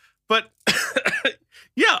but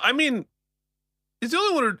yeah, I mean, he's the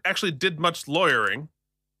only one who actually did much lawyering.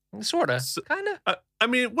 Sort of, kind of. I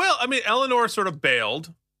mean, Eleanor sort of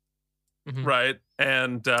bailed, right?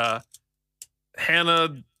 And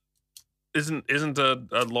Hannah isn't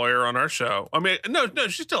a lawyer on our show. I mean, no,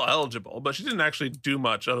 she's still eligible, but she didn't actually do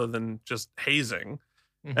much other than just hazing.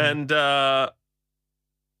 And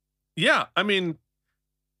yeah, I mean,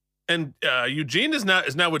 and Eugene is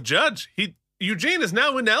now a judge. Eugene is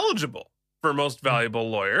now ineligible. for most valuable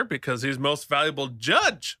lawyer because he's most valuable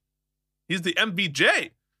judge. He's the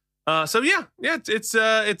MVJ. So yeah, it's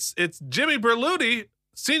Jimmy Berluti,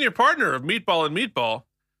 senior partner of Meatball and Meatball,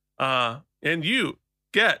 and you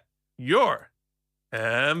get your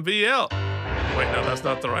MVL. Wait, no, that's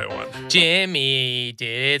not the right one. Jimmy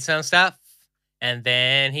did some stuff, and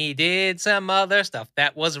then he did some other stuff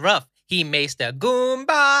that was rough. He maced a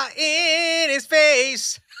Goomba in his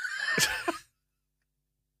face.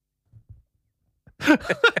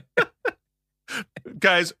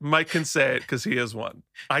 Guys, Mike can say it because he is one.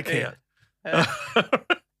 I can't.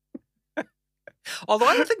 Although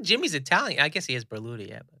I don't think Jimmy's Italian. I guess he is Berluti,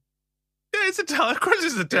 yeah. But... Yeah, he's Italian. Of course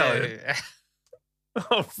he's Italian.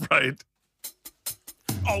 All right.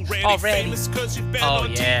 Already. famous 'cause you've been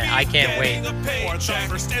on yeah, TV, I can't wait. getting a paycheck.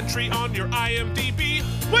 First entry on your IMDb.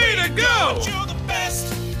 Way to go! You're the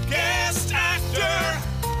best guest actor.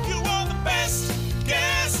 You are the best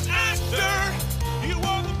guest actor. You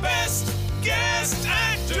are the best guest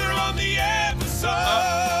actor on the episode.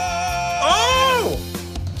 Oh!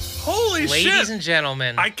 Holy shit! Ladies and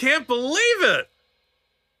gentlemen, I can't believe it.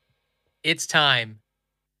 It's time.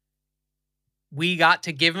 We got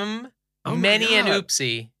to give him many an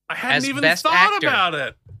oopsie. I hadn't as even best thought actor. about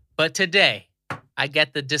it. But today, I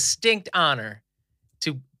get the distinct honor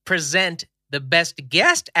to present the best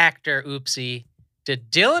guest actor oopsie to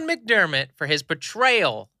Dylan McDermott for his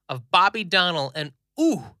portrayal of Bobby Donnell. And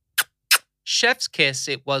chef's kiss.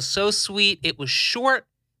 It was so sweet. It was short,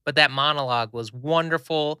 but that monologue was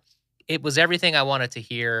wonderful. It was everything I wanted to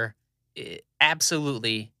hear.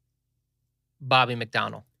 Absolutely Bobby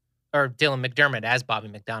McDonnell. Or Dylan McDermott as Bobby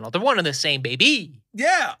McDonnell. They're one and the same, baby.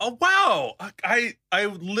 Yeah. Oh, wow. I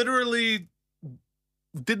literally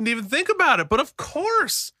didn't even think about it. But of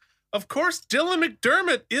course, Dylan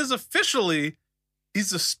McDermott is officially,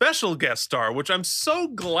 he's a special guest star, which I'm so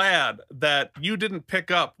glad that you didn't pick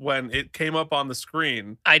up when it came up on the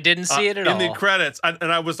screen. I didn't see it at all. In the credits.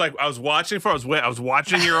 And I was like, I was watching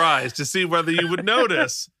your eyes to see whether you would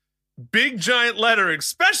notice. Big giant lettering,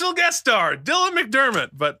 special guest star, Dylan McDermott.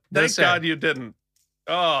 But thank God you didn't.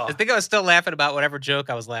 Oh, I think I was still laughing about whatever joke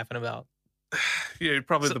I was laughing about. Yeah,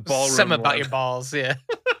 probably the ballroom. Something about one. your balls, yeah.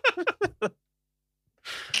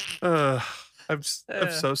 I'm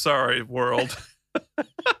so sorry, world. Yeah,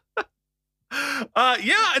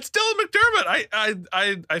 it's Dylan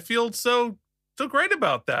McDermott. I feel so great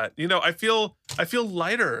about that. You know, I feel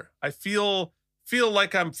lighter. I feel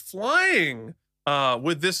like I'm flying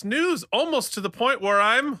with this news, almost to the point where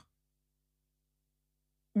I'm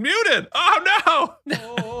muted. Oh no!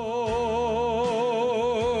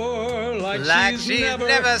 Like she's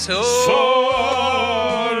never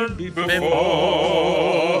soared before.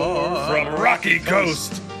 From Rocky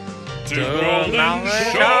Coast to Golden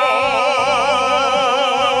Shore,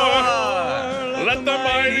 let the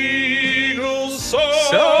mighty eagles soar.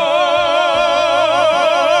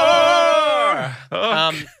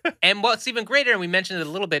 And what's even greater, and we mentioned it a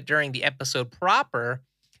little bit during the episode proper,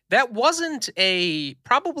 that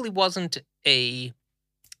probably wasn't a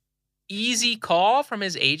easy call from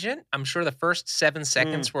his agent. I'm sure the first 7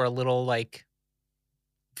 seconds were a little like,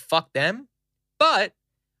 fuck them. But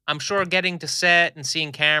I'm sure getting to set and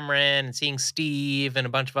seeing Cameron and seeing Steve and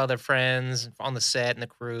a bunch of other friends on the set and the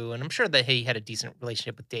crew, and I'm sure that he had a decent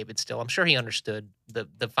relationship with David still. I'm sure he understood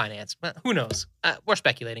the finance. But who knows? We're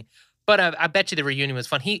speculating. But I bet you the reunion was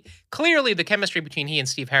fun. Clearly the chemistry between he and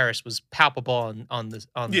Steve Harris was palpable on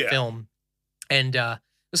the film, and it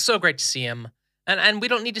was so great to see him. And we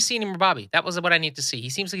don't need to see any more Bobby. That was what I need to see. He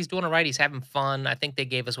seems like he's doing it right. He's having fun. I think they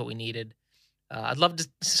gave us what we needed. I'd love to.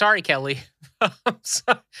 Sorry, Kelly.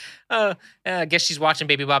 I guess she's watching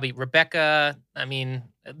Baby Bobby. Rebecca. I mean,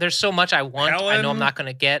 there's so much I want. Helen. I know I'm not going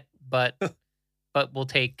to get, but we'll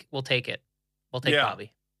take it. We'll take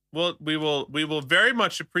Bobby. Well, we will very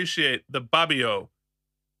much appreciate the Bobbio.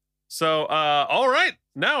 So, all right,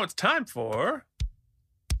 now it's time for.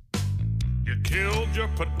 You killed your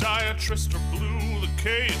podiatrist or blew the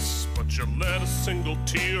case, but you let a single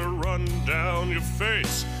tear run down your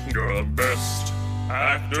face. You're the best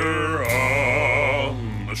actor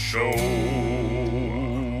on the show.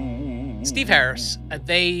 Steve Harris,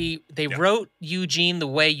 they wrote Eugene the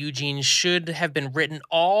way Eugene should have been written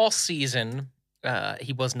all season.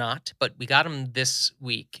 He was not, but we got him this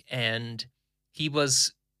week, and he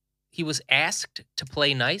was asked to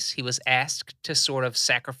play nice. He was asked to sort of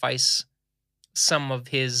sacrifice some of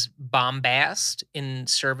his bombast in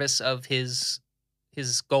service of his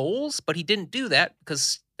goals, but he didn't do that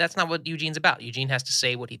because that's not what Eugene's about. Eugene has to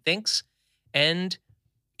say what he thinks, and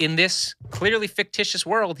in this clearly fictitious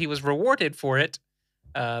world, he was rewarded for it.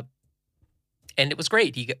 And it was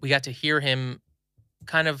great. We got to hear him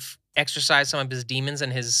kind of exercise some of his demons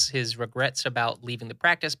and his regrets about leaving the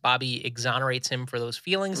practice. Bobby exonerates him for those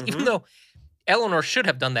feelings, even though Eleanor should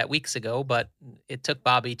have done that weeks ago, but it took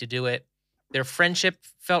Bobby to do it. Their friendship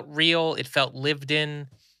felt real. It felt lived in.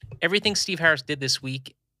 Everything Steve Harris did this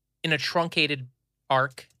week in a truncated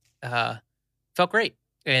arc felt great.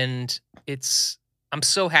 And I'm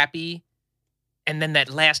so happy. And then that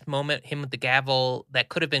last moment, him with the gavel, that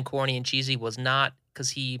could have been corny and cheesy, was not, because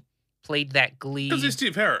he played that glee. Because he's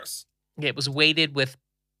Steve Harris. Yeah, it was weighted with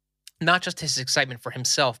not just his excitement for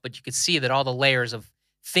himself, but you could see that all the layers of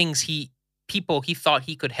things people he thought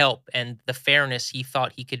he could help, and the fairness he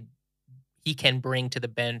thought he can bring to the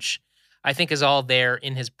bench, I think is all there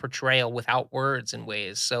in his portrayal without words in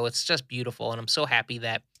ways. So it's just beautiful. And I'm so happy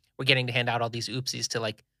that we're getting to hand out all these oopsies to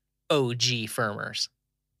like OG firmers.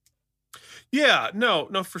 Yeah, no,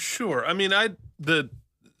 for sure. I mean,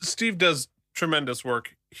 Steve does tremendous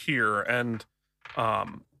work here, and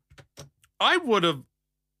I would have.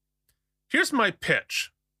 Here's my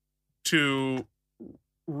pitch to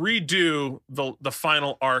redo the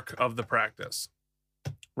final arc of the practice.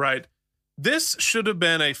 Right, this should have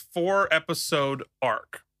been a 4-episode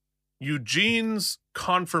arc. Eugene's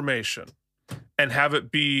confirmation, and have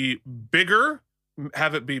it be bigger,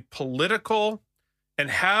 have it be political,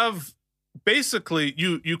 and have. Basically,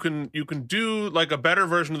 you can do like a better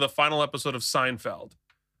version of the final episode of Seinfeld,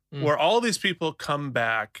 where all these people come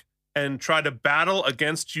back and try to battle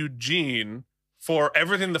against Eugene for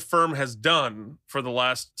everything the firm has done for the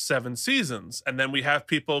last 7 seasons, and then we have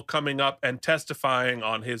people coming up and testifying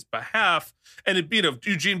on his behalf, and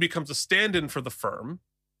Eugene becomes a stand-in for the firm,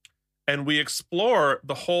 and we explore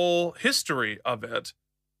the whole history of it.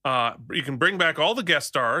 You can bring back all the guest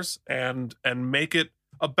stars and make it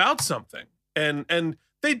about something, and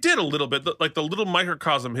they did a little bit, like the little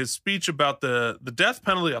microcosm. His speech about the death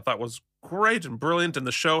penalty, I thought was great and brilliant, and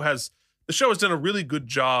the show has done a really good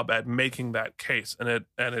job at making that case, and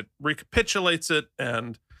it recapitulates it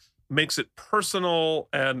and makes it personal,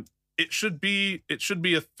 and it should be a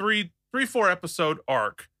 3-4 episode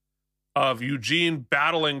arc of Eugene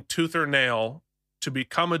battling tooth or nail to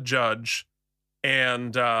become a judge.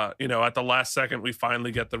 And at the last second, we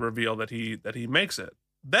finally get the reveal that he makes it.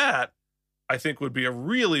 That, I think, would be a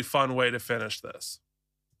really fun way to finish this.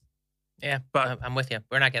 Yeah, but I'm with you.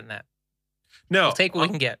 We're not getting that. No, we'll take what we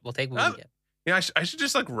can get. We'll take what we can get. Yeah, I should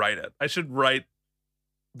just like write it. I should write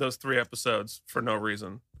those 3 episodes for no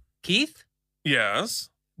reason. Keith?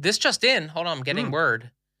 Yes. This just in. Hold on, I'm getting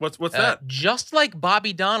word. What's that? Just like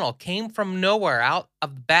Bobby Donnell came from nowhere out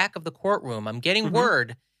of the back of the courtroom, I'm getting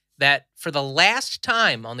word that for the last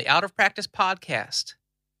time on the Out of Practice podcast,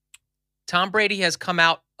 Tom Brady has come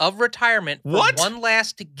out of retirement for one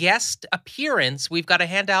last guest appearance. We've got to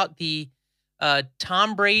hand out the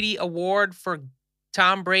Tom Brady Award for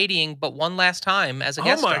Tom Bradying, but one last time as a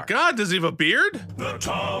guest star. Oh my God, does he have a beard? The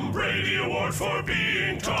Tom Brady Award for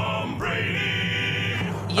being Tom Brady.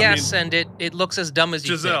 Yes, and it looks as dumb as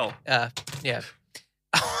you Giselle. think. Yeah.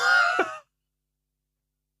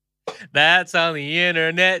 That's on the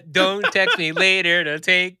internet. Don't text me later to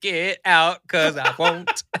take it out, because I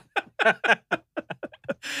won't.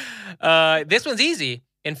 This one's easy.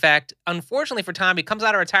 In fact, unfortunately for Tom, he comes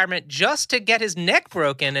out of retirement just to get his neck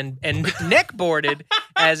broken and neck boarded,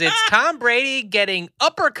 as it's Tom Brady getting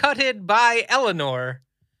uppercutted by Eleanor,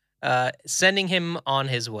 sending him on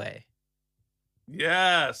his way.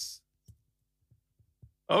 Yes.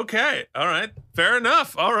 Okay. All right. Fair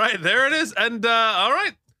enough. All right. There it is. And all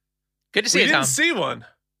right. Good to see you, We Tom. didn't see one,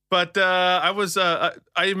 but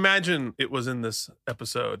I imagine it was in this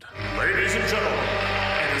episode. Ladies and gentlemen,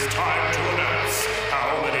 it is time to announce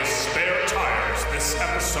how many spare tires this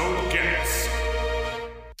episode gets.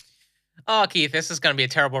 Oh, Keith, this is going to be a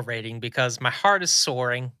terrible rating because my heart is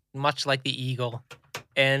soaring, much like the eagle,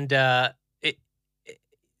 and there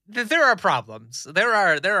are problems. There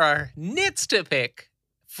are nits to pick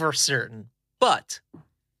for certain, but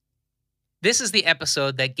this is the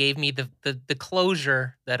episode that gave me the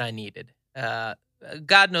closure that I needed.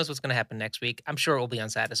 God knows what's going to happen next week. I'm sure it will be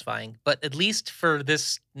unsatisfying, but at least for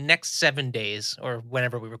this next 7 days, or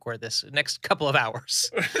whenever we record this, next couple of hours.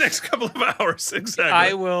 Next couple of hours, exactly.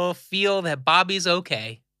 I will feel that Bobby's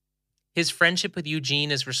okay. His friendship with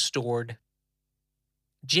Eugene is restored.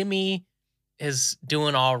 Jimmy is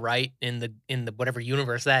doing all right in the whatever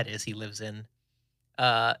universe that is he lives in.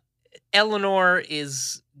 Eleanor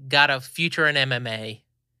is got a future in MMA,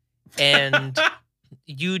 and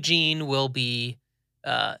Eugene will be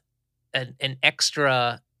an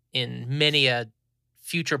extra in many a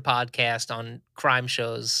future podcast on crime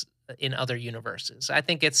shows in other universes. I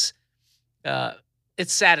think it's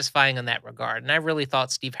it's satisfying in that regard. And I really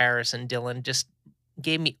thought Steve Harris and Dylan just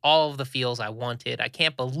gave me all of the feels I wanted. I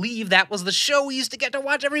can't believe that was the show we used to get to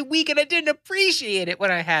watch every week, and I didn't appreciate it when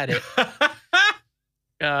I had it.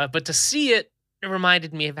 But to see it, it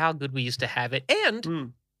reminded me of how good we used to have it.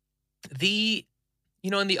 And the,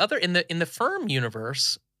 in the Firm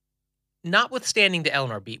universe, notwithstanding the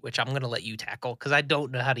Eleanor beat, which I'm going to let you tackle because I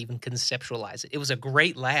don't know how to even conceptualize it. It was a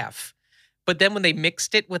great laugh. But then when they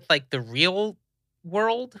mixed it with like the real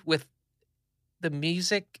world with the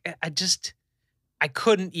music, I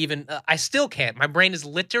couldn't even, I still can't. My brain is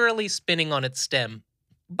literally spinning on its stem.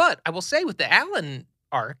 But I will say with the Alan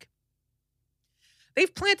arc,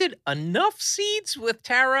 they've planted enough seeds with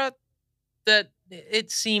Tara that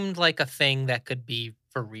it seemed like a thing that could be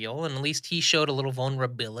for real. And at least he showed a little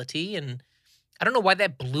vulnerability. And I don't know why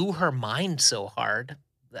that blew her mind so hard.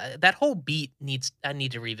 That whole beat I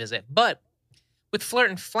need to revisit. But with Flirt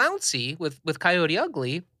and Flouncy, with Coyote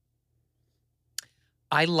Ugly,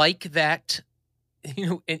 I like that.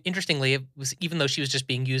 Interestingly, it was, even though she was just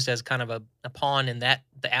being used as kind of a pawn in the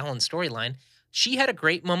Alan storyline, she had a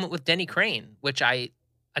great moment with Denny Crane, which I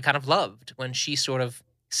kind of loved when she sort of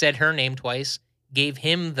said her name twice,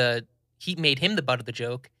 he made him the butt of the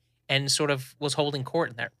joke, and sort of was holding court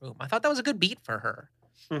in that room. I thought that was a good beat for her.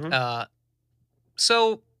 Mm-hmm.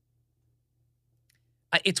 So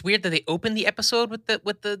it's weird that they opened the episode with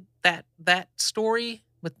that story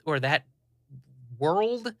or that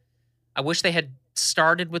world. I wish they had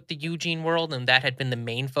started with the Eugene world and that had been the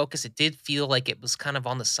main focus. It did feel like it was kind of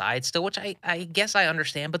on the side still, which I guess I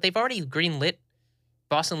understand, but they've already greenlit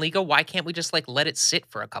Boston Legal. Why can't we just let it sit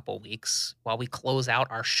for a couple weeks while we close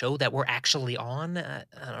out our show that we're actually on? I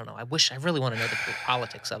don't know. I really want to know the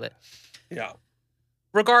politics of it. Yeah.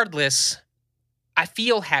 Regardless, I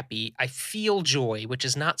feel happy. I feel joy, which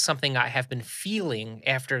is not something I have been feeling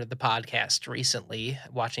after the podcast recently,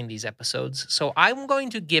 watching these episodes. So I'm going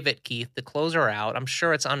to give it, Keith, to close her out. I'm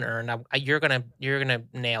sure it's unearned. You're gonna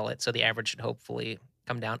nail it, so the average should hopefully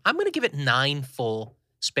come down. I'm gonna give it 9 full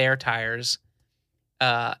spare tires.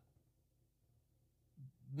 We're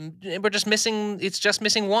just missing. It's just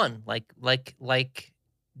missing one, like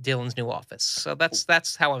Dylan's new office. So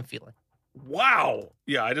that's how I'm feeling. Wow.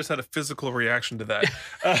 Yeah, I just had a physical reaction to that.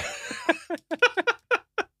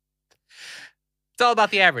 It's all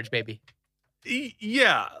about the average, baby.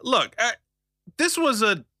 Yeah. Look, this was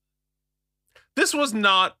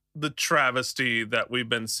not the travesty that we've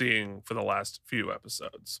been seeing for the last few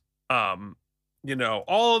episodes. All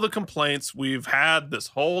of the complaints we've had this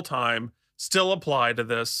whole time still apply to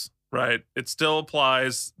this, right? It still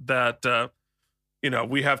applies that,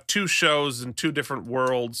 we have 2 shows in 2 different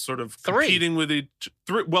worlds sort of competing with each.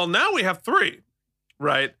 Well, now we have 3,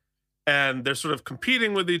 right? And they're sort of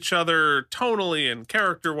competing with each other tonally and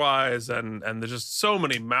character-wise, and there's just so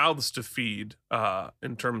many mouths to feed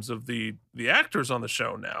in terms of the actors on the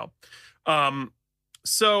show now.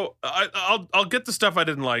 So I'll get the stuff I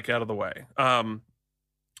didn't like out of the way.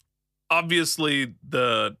 Obviously,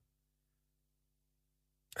 the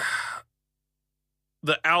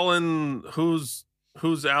Alan, who's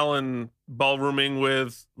Alan ballrooming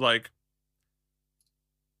with, like,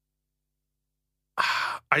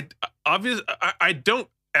 I don't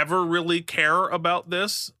ever really care about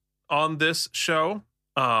this on this show,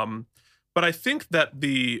 but I think that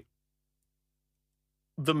the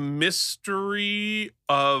mystery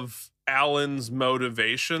of Alan's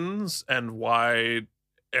motivations and why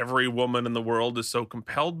every woman in the world is so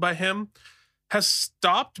compelled by him has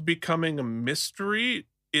stopped becoming a mystery.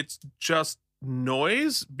 It's just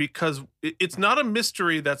noise, because it's not a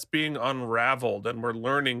mystery that's being unraveled and we're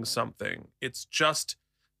learning something. It's just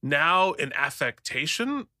now an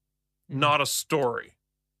affectation, not a story.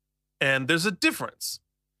 And there's a difference.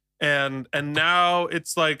 And now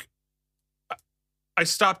it's like, I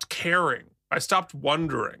stopped caring. I stopped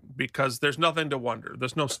wondering because there's nothing to wonder.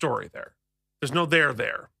 There's no story there. There's no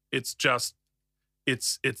there. It's just,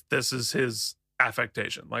 this is his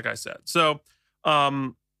affectation, like I said. So,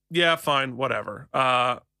 yeah, fine, whatever.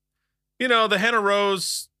 The Hannah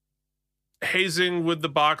Rose hazing with the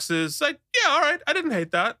boxes, like, yeah, all right, I didn't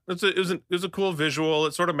hate that. It was a cool visual.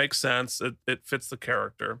 It sort of makes sense. It fits the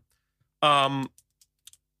character.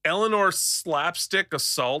 Eleanor's slapstick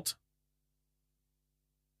assault,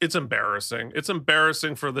 it's embarrassing. It's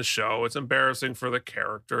embarrassing for the show. It's embarrassing for the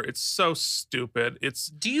character. It's so stupid.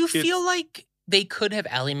 Do you feel like they could have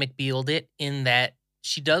Ally McBeal'd it in that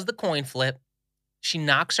she does the coin flip, she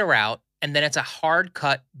knocks her out, and then it's a hard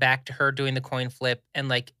cut back to her doing the coin flip, and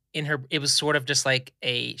like it was sort of just like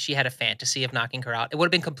she had a fantasy of knocking her out. It would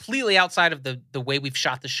have been completely outside of the way we've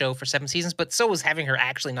shot the show for 7 seasons, but so was having her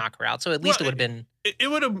actually knock her out. So at least it would have been. It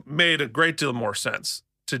would have made a great deal more sense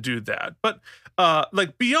to do that. But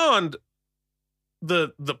like beyond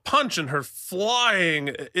the punch and her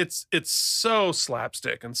flying, it's so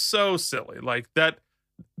slapstick and so silly. Like that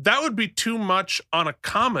would be too much on a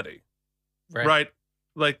comedy. Right?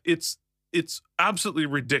 Like it's absolutely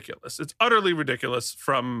ridiculous. It's utterly ridiculous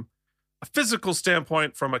from a physical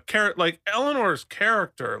standpoint, from a character, like Eleanor's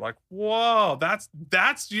character. Like, whoa,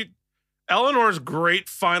 that's you. Eleanor's great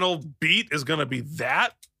final beat is going to be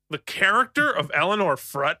that. The character of Eleanor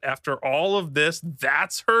Frutt after all of this,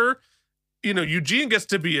 that's her. You know, Eugene gets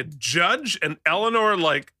to be a judge and Eleanor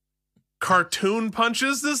like cartoon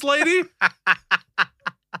punches this lady.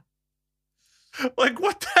 Like,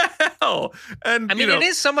 what the hell? And I mean, it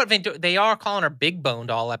is somewhat. They are calling her big boned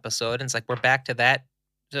all episode, and it's like we're back to that.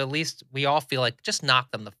 So at least we all feel like just knock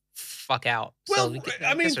them the fuck out. Well, so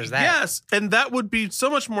I mean, yes, and that would be so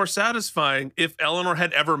much more satisfying if Eleanor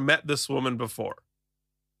had ever met this woman before,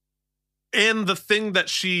 and the thing that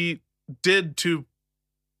she did to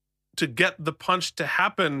get the punch to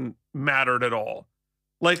happen mattered at all.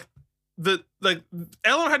 Like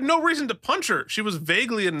Eleanor had no reason to punch her. She was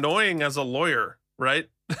vaguely annoying as a lawyer, right?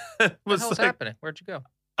 What the hell's happening? Where'd you go?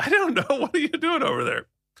 I don't know. What are you doing over there?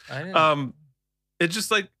 I didn't know. It's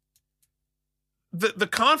just like the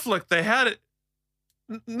conflict they had.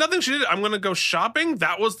 Nothing she did. I'm going to go shopping.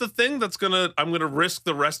 That was the thing I'm going to risk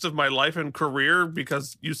the rest of my life and career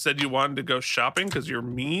because you said you wanted to go shopping because you're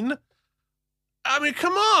mean. I mean,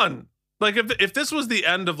 come on. Like if this was the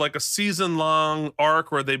end of like a season-long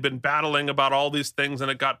arc where they've been battling about all these things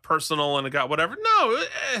and it got personal and it got whatever. No,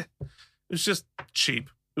 it was just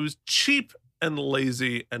cheap. It was cheap and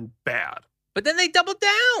lazy and bad. But then they doubled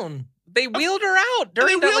down. They wheeled her out.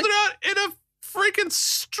 They wheeled her out in a freaking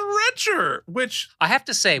stretcher, which... I have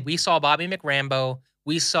to say, we saw Bobby McRambo.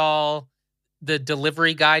 We saw the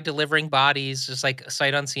delivery guy delivering bodies, just like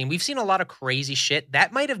sight unseen. We've seen a lot of crazy shit.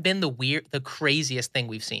 That might have been the craziest thing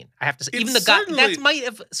we've seen. I have to say, even the guy that might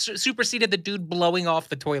have superseded the dude blowing off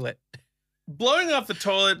the toilet. Blowing off the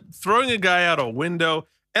toilet, throwing a guy out a window.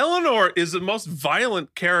 Eleanor is the most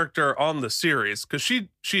violent character on the series because she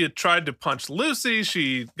had tried to punch Lucy.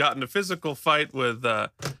 She got in a physical fight with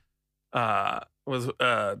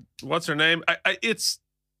what's her name? It's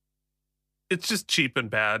just cheap and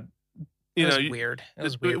bad. It was weird.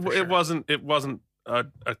 It wasn't a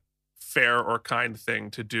fair or kind thing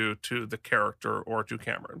to do to the character or to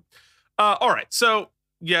Cameron. All right, so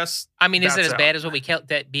yes, I mean, is it as bad as what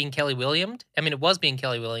that being Kelly Williams? I mean, it was being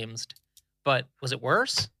Kelly Williams, but was it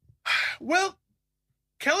worse? Well,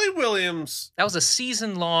 Kelly Williams, that was a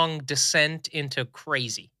season-long descent into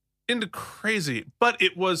crazy, but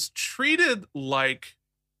it was treated like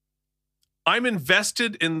I'm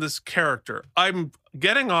invested in this character. I'm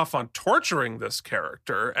getting off on torturing this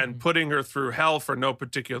character and putting her through hell for no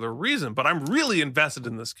particular reason, but I'm really invested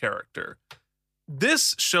in this character.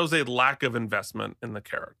 This shows a lack of investment in the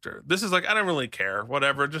character. This is like, I don't really care,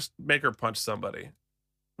 whatever, just make her punch somebody,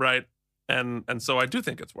 right? And so I do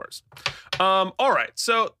think it's worse. All right,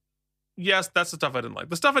 so yes, that's the stuff I didn't like.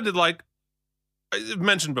 The stuff I did like, I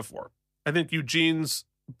mentioned before. I think Eugene's,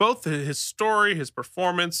 both his story, his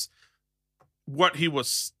performance,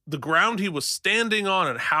 the ground he was standing on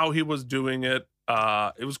and how he was doing it.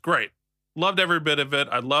 It was great. Loved every bit of it.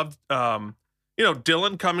 I loved,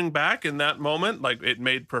 Dylan coming back in that moment. Like, it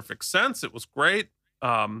made perfect sense. It was great.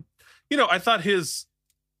 I thought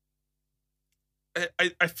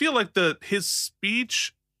I feel like his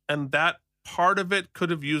speech and that part of it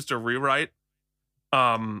could have used a rewrite.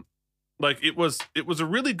 Like it was a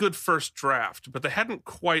really good first draft, but they hadn't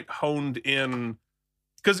quite honed in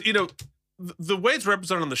because, the way it's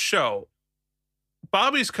represented on the show,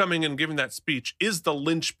 Bobby's coming and giving that speech is the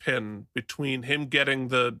linchpin between him getting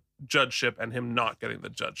the judgeship and him not getting the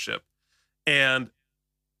judgeship. And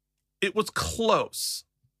it was close.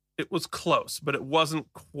 But it wasn't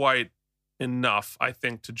quite enough, I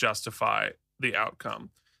think, to justify the outcome.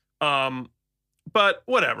 But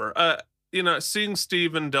whatever. Seeing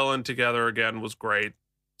Steve and Dylan together again was great.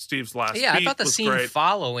 Steve's last beat I thought the was scene great.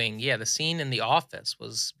 following, the scene in the office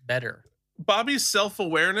was better. Bobby's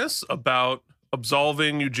self-awareness about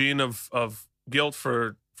absolving Eugene of guilt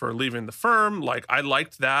for leaving the firm, like, I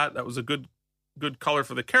liked that. That was a good color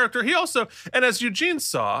for the character. He also, and as Eugene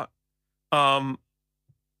saw, Bobby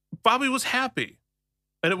was happy.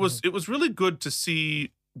 And it was really good to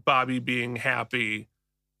see Bobby being happy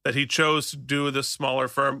that he chose to do this smaller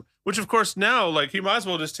firm, which of course now, like, he might as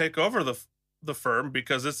well just take over the firm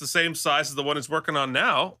because it's the same size as the one he's working on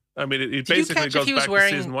now. I mean, it Did you basically catch goes if he was back to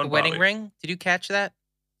wearing season the 1 wedding Bobby. ring? Did you catch that?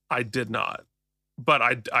 I did not, but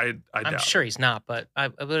I I'm doubt sure he's not, but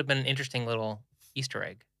it would have been an interesting little Easter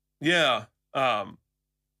egg. Yeah.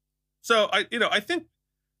 So I think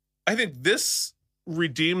this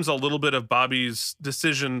redeems a little bit of Bobby's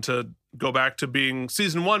decision to go back to being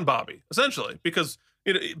season 1 Bobby, essentially, because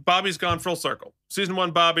Bobby's gone full circle. Season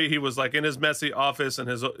 1 Bobby, he was like in his messy office and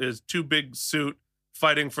his too big suit,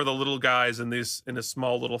 fighting for the little guys in his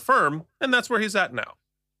small little firm, and that's where he's at now.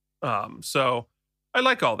 So I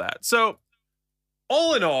like all that. So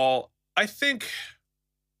all in all, I think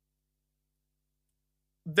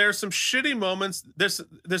there's some shitty moments. There's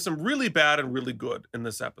some really bad and really good in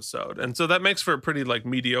this episode, and so that makes for a pretty like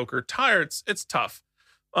mediocre tire. It's tough.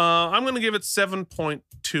 I'm going to give it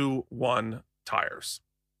 7.21 tires.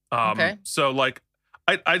 Okay. So like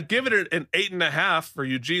I'd give it an 8.5 for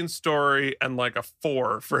Eugene's story and like a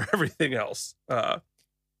 4 for everything else. I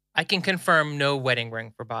can confirm no wedding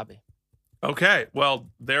ring for Bobby. Okay, well,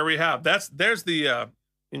 there we have. There's the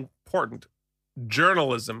important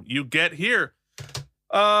journalism you get here.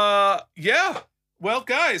 Yeah. Well,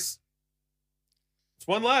 guys, it's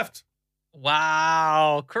one left.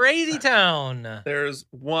 Wow, Crazy Town. There's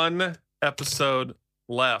one episode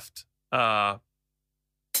left.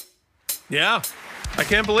 Yeah, I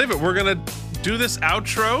can't believe it. We're gonna do this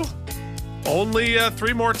outro only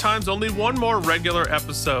 3 more times, only one more regular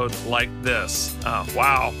episode like this.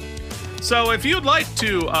 Wow. So if you'd like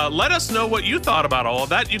to let us know what you thought about all of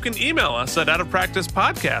that, you can email us at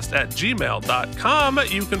outofpracticepodcast@gmail.com.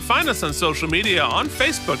 You can find us on social media on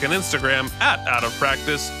Facebook and Instagram at Out of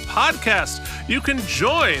Practice Podcast. You can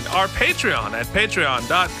join our Patreon at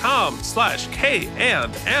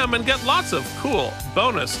patreon.com/KandM and get lots of cool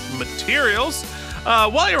bonus materials.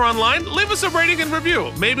 While you're online, leave us a rating and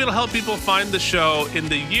review. Maybe it'll help people find the show in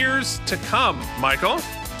the years to come. Michael?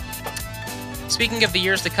 Speaking of the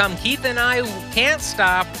years to come, Keith and I can't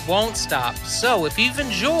stop, won't stop. So if you've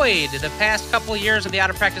enjoyed the past couple of years of the Out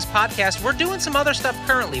of Practice podcast, we're doing some other stuff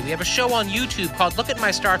currently. We have a show on YouTube called Look at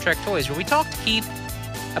My Star Trek Toys, where we talk to Keith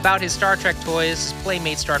about his Star Trek toys, his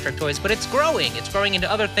Playmate Star Trek toys, but it's growing. It's growing into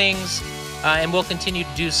other things, and we'll continue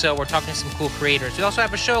to do so. We're talking to some cool creators. We also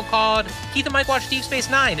have a show called Keith and Mike Watch Deep Space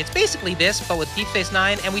Nine. It's basically this, but with Deep Space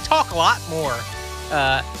Nine, and we talk a lot more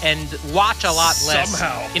and watch a lot less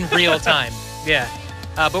Somehow. in real time. Yeah.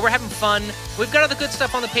 But we're having fun. We've got other good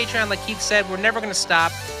stuff on the Patreon, like Keith said. We're never going to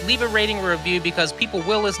stop. Leave a rating or review because people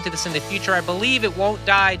will listen to this in the future. I believe it won't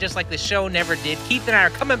die just like the show never did. Keith and I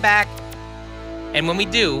are coming back. And when we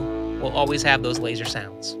do, we'll always have those laser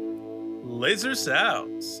sounds. Laser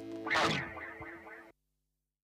sounds.